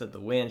thing was at the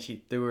win,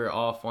 she threw her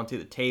off onto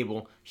the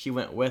table. She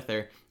went with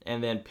her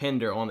and then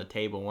pinned her on the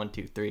table 1,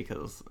 2, 3 because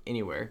it was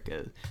anywhere.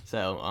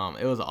 So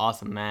it was an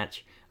awesome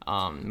match.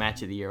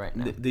 Match of the year right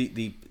now.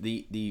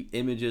 The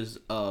images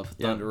of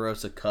Thunder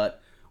Rosa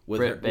cut with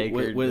Britt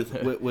Baker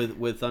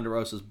with Thunder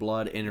Rosa's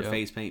blood and her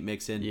face paint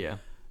mixed in. Yeah.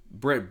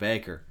 Britt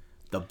Baker,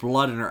 the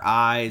blood in her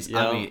eyes. Yep.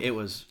 I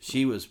mean,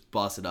 she was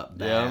busted up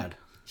bad. Yep.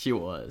 She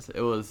was.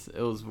 It was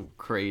a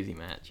crazy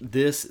match.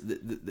 This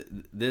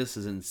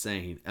is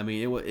insane. I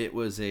mean, it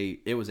was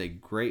a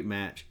great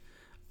match.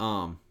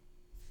 I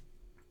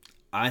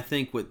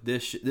think what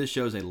this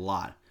shows a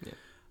lot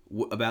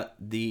about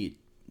the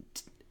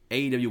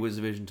AEW Women's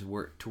Division to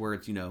where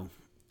it's,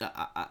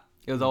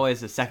 it was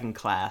always the second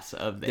class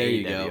of the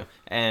AEW.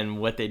 And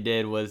what they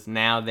did was,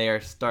 now they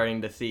are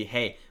starting to see,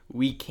 hey,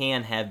 we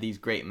can have these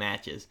great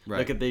matches. Right.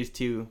 Look at these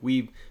two.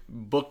 We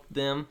booked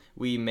them.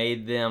 We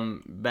made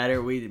them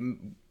better. We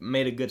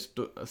made a good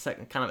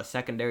kind of a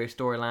secondary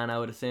storyline, I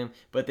would assume.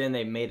 But then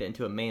they made it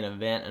into a main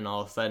event, and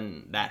all of a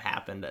sudden that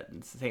happened at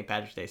St.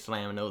 Patrick's Day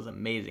Slam, and it was an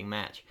amazing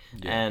match.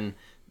 Yeah. And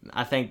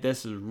I think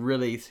this is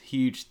really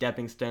huge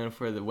stepping stone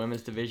for the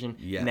women's division.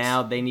 Yes.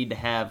 Now they need to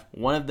have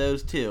one of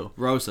those two.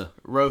 Rosa,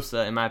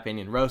 in my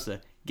opinion.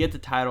 Get the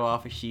title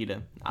off of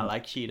Shida. I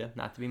like Shida,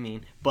 not to be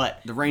mean, but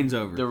the reign's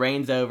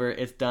over.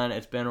 It's done.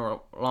 It's been a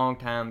long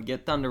time.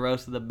 Get Thunder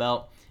Rosa the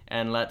belt,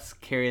 and let's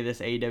carry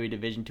this AEW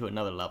division to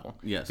another level.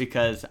 Yes.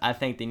 Because I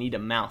think they need a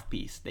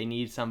mouthpiece. They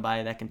need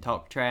somebody that can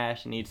talk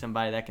trash. They need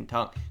somebody that can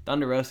talk.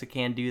 Thunder Rosa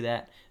can do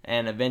that,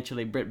 and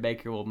eventually Britt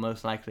Baker will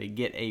most likely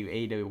get a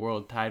AEW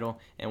World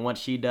title, and once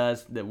she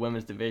does, the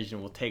women's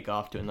division will take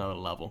off to another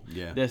level.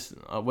 Yeah. This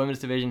women's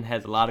division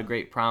has a lot of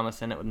great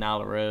promise in it with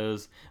Nyla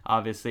Rose,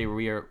 obviously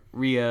Rio,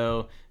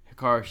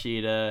 Hikaru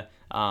Shida,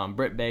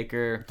 Britt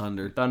Baker,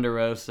 Thunder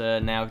Rosa.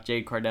 Now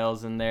Jade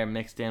Cargill's in there,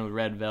 mixed in with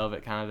Red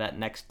Velvet, kind of that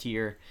next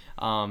tier.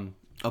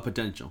 A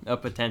potential.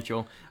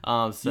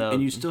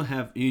 And you still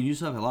have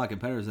a lot of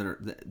competitors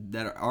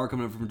that are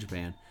coming up from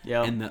Japan.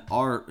 Yeah. And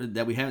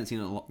that we haven't seen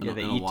in a while.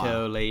 The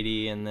Ito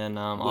lady, and then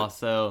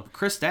also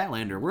Chris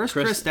Statlander. Where's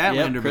Chris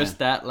Statlander? Yep, Chris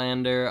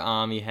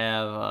Statlander. You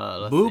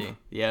have let's Boop? see.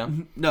 Yeah.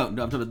 No, I'm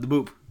talking about the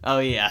Boop. Oh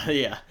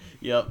yeah.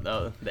 Yep.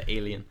 The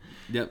alien.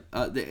 Yep.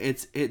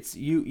 It's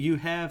you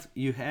have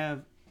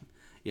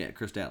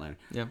Chris Statlander.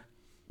 Yep.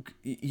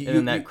 And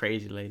then that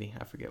crazy lady,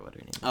 I forget what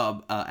her name is.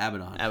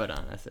 Abaddon.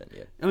 Abaddon, that's it.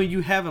 Yeah. I mean,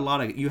 you have a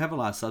lot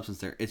of substance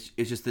there. It's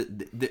just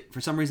that for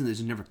some reason it's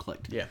never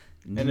clicked. Yeah.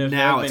 And there's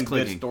now been it's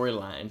clicking. Good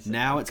storylines.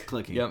 Now it's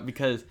clicking. Yeah,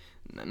 because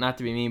not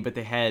to be mean, but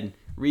they had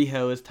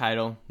Riho as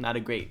title, not a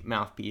great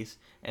mouthpiece,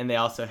 and they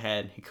also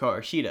had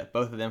Hikaru Shida.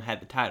 Both of them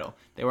had the title.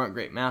 They weren't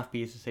great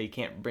mouthpieces, so you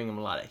can't bring them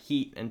a lot of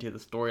heat into the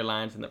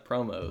storylines and the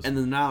promos. And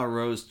the Nyla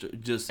Rose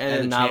just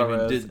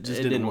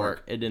didn't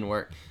work. It didn't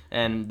work.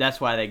 And that's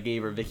why they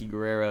gave her Vicky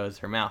Guerrero as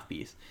her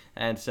mouthpiece.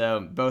 And so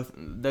both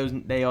those,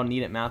 they all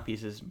needed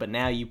mouthpieces. But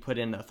now you put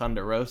in a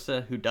Thunder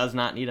Rosa, who does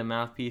not need a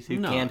mouthpiece,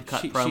 who can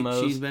cut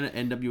promos. She's been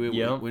an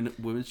NWA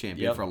Women's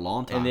Champion for a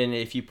long time. And then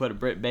if you put a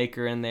Britt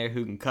Baker in there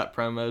who can cut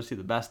promos to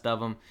the best of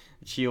them,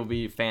 she'll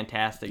be a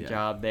fantastic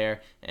job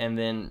there. And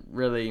then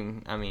really,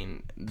 I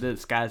mean, the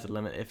sky's the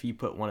limit if you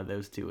put one of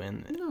those two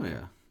in. Oh,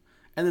 yeah.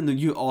 And then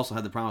you also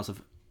had the promise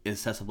of,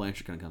 is Tessa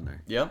Blanchard going to come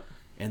there? Yep.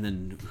 And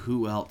then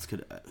who else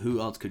could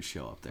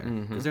show up there?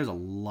 Because there's a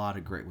lot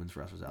of great women's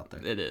wrestlers out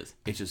there. It is.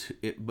 It's just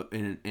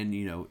and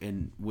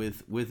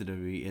with the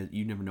WWE,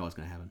 you never know what's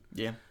going to happen.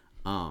 Yeah.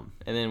 And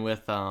then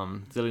with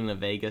Zelina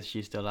Vega,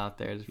 she's still out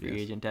there as a free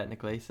agent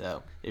technically.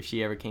 So if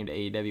she ever came to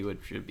AEW, it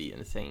should be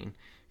insane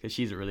because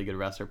she's a really good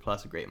wrestler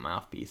plus a great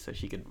mouthpiece. So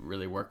she could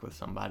really work with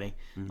somebody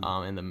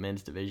in the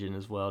men's division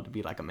as well to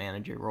be like a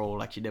manager role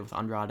like she did with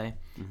Andrade.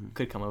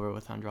 Could come over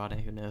with Andrade.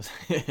 Who knows?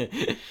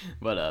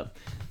 But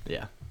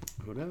yeah.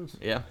 Who knows?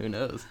 Yeah, who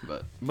knows?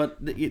 But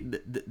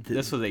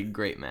this was a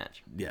great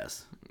match.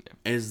 Yes.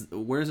 Yeah.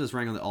 Where's this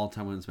rank on the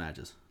all-time women's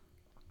matches?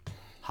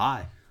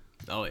 High.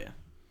 Oh yeah.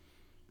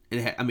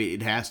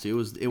 It has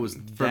to. It was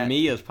for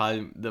me. It was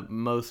probably the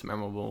most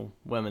memorable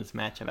women's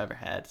match I've ever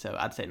had. So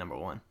I'd say number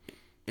one.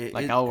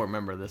 I'll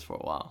remember this for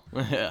a while.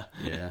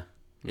 Yeah.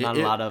 Not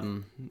a lot of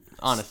them,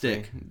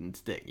 honestly.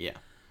 Stick. Yeah.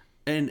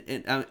 And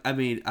I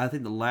mean, I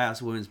think the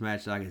last women's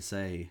match that I could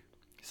say,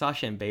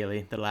 Sasha and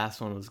Bayley. The last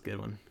one was a good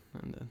one.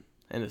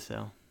 In the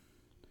cell.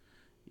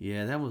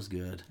 Yeah, that was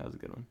good. That was a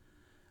good one.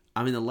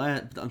 I mean,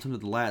 I'm talking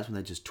about the last one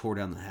that just tore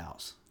down the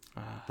house,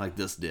 like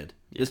this did.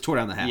 Yeah. Just tore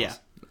down the house. Yeah,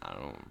 I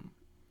don't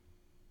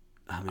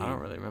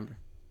really remember.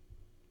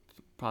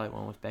 Probably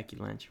one with Becky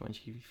Lynch when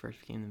she first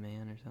became the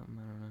man or something.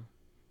 I don't know.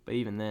 But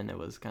even then, it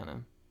was kind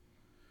of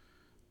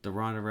the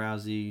Ronda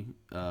Rousey,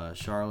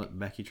 Charlotte,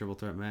 Becky triple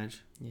threat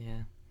match.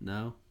 Yeah.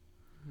 No.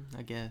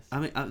 I guess. I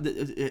mean,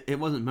 it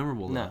wasn't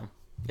memorable though. No.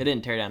 It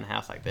didn't tear down the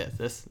house like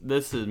this.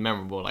 This is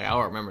memorable. Like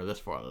I'll remember this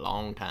for a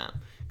long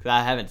time because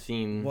I haven't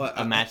seen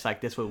a match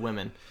like this with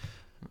women.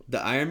 The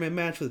Iron Man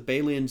match with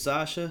Bayley and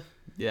Sasha.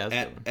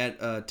 Yeah. At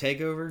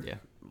Takeover. Yeah.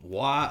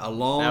 Why a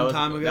long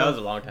time ago? That was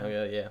a long time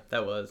ago. Yeah.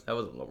 That was a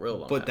real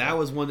long. But that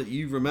was one that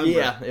you remember.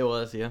 Yeah, it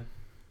was. Yeah.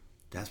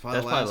 That's probably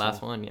the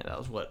last one. Yeah, that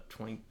was what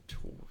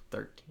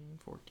 2013,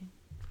 14.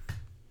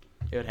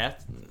 It would have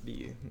to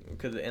be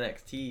because the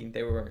NXT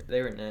they were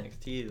in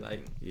NXT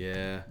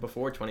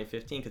before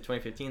 2015 because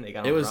 2015 they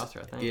got on the roster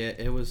I think. Yeah,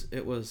 it was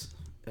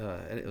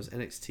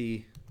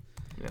NXT.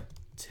 Yeah.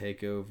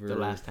 Takeover. The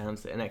last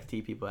times the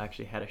NXT people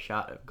actually had a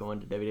shot of going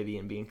to WWE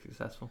and being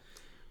successful.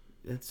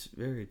 That's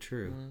very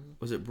true.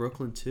 Was it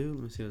Brooklyn 2?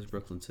 Let me see. It was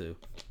Brooklyn 2.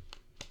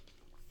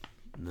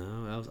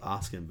 No, that was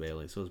Asuka and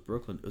Bayley. So it was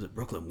Brooklyn. Was it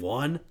Brooklyn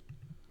 1?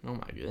 Oh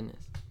my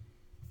goodness.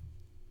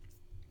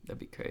 That'd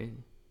be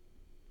crazy.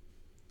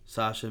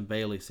 Sasha and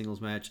Bayley singles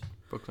match.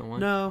 Brooklyn 1?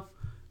 No,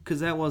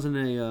 because that wasn't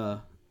an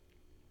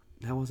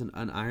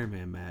Iron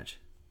Man match.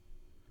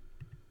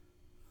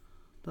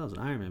 That was an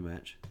Iron Man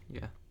match.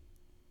 Yeah,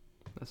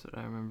 that's what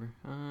I remember.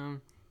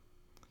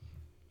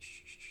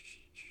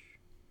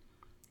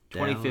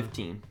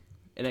 2015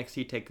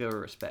 NXT Takeover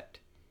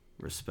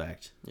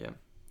Respect. Yeah,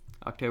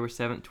 October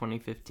 7th,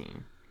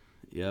 2015.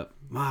 Yep.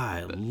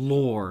 My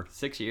Lord.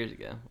 6 years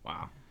ago.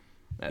 Wow.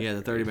 The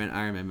 30-man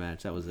Iron Man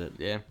match. That was it.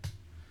 Yeah.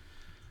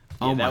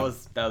 That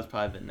was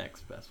probably the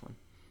next best one.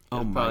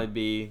 Probably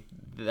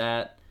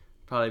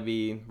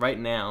be right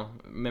now,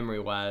 memory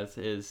wise,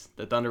 is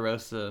the Thunder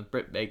Rosa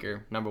Britt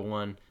Baker number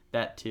 1,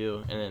 that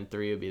 2, and then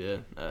 3 would be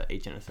the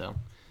HNSL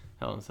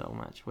Hell in a Cell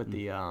match with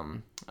the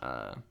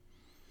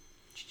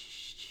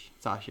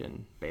Sasha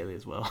and Bayley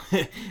as well.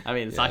 I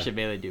mean, Sasha and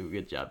Bayley do a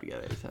good job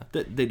together. So.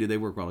 They do. They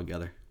work well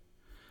together.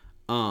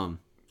 Oh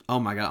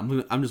my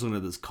god, I'm just looking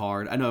at this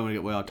card. I know I'm gonna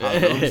get way off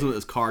topic. I'm just looking at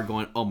this card,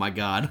 going, oh my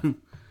god.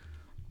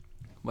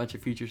 Bunch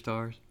of future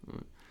stars.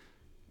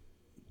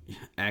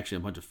 Actually,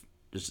 a bunch of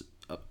just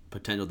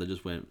potential that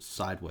just went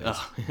sideways.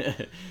 Oh.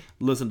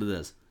 Listen to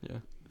this. Yeah.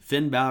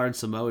 Finn Balor and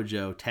Samoa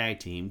Joe tag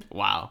teamed.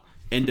 Wow.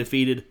 And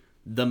defeated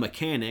the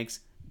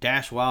Mechanics,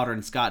 Dash Wilder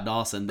and Scott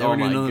Dawson. They were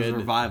in another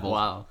revival.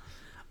 Wow.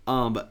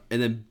 And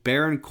then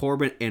Baron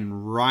Corbin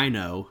and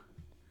Rhino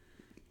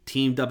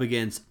teamed up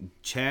against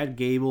Chad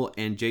Gable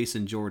and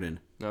Jason Jordan.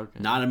 Okay.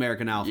 Not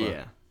American Alpha.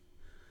 Yeah.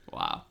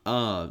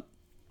 Wow.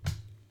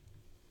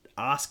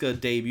 Asuka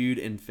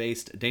debuted and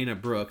faced Dana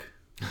Brooke.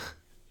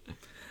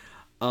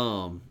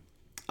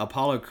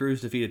 Apollo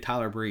Crews defeated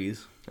Tyler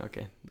Breeze.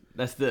 Okay.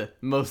 That's the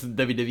most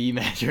WWE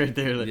match right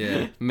there. Like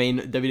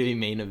WWE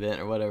main event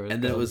or whatever.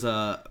 And then it was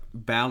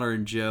Balor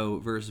and Joe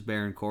versus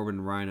Baron Corbin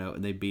and Rhino,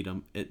 and they beat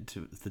them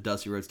to the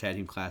Dusty Rhodes Tag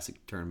Team Classic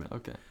tournament.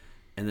 Okay.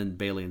 And then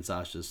Bayley and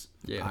Sasha's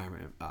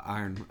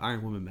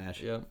Iron Woman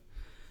match. Yep.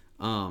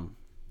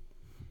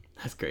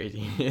 That's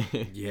crazy.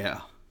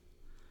 Yeah.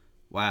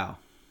 Wow.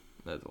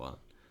 That's wild.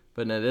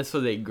 But no, this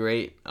was a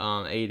great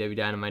AEW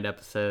Dynamite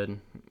episode.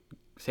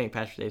 St.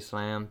 Patrick's Day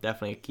Slam,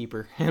 definitely a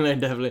keeper.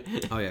 Definitely.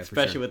 Oh yeah,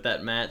 especially for sure. with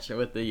that match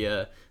with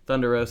the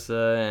Thunder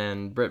Rosa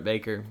and Britt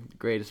Baker.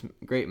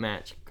 Great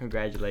match.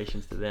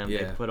 Congratulations to them.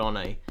 Yeah. They put on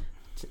a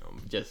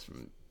just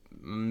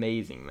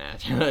amazing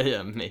match.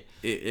 Yeah,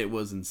 it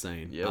was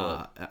insane.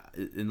 Yeah.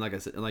 And like I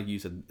said, like you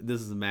said, this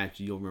is a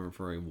match you'll remember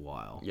for a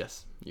while.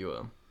 Yes, you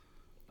will.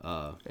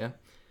 Yeah.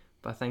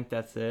 But I think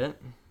that's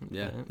it.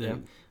 Yeah.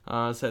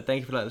 So thank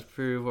you for letting us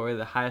prove we're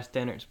the highest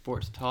standard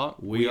sports talk.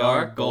 We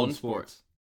are Golden Sports.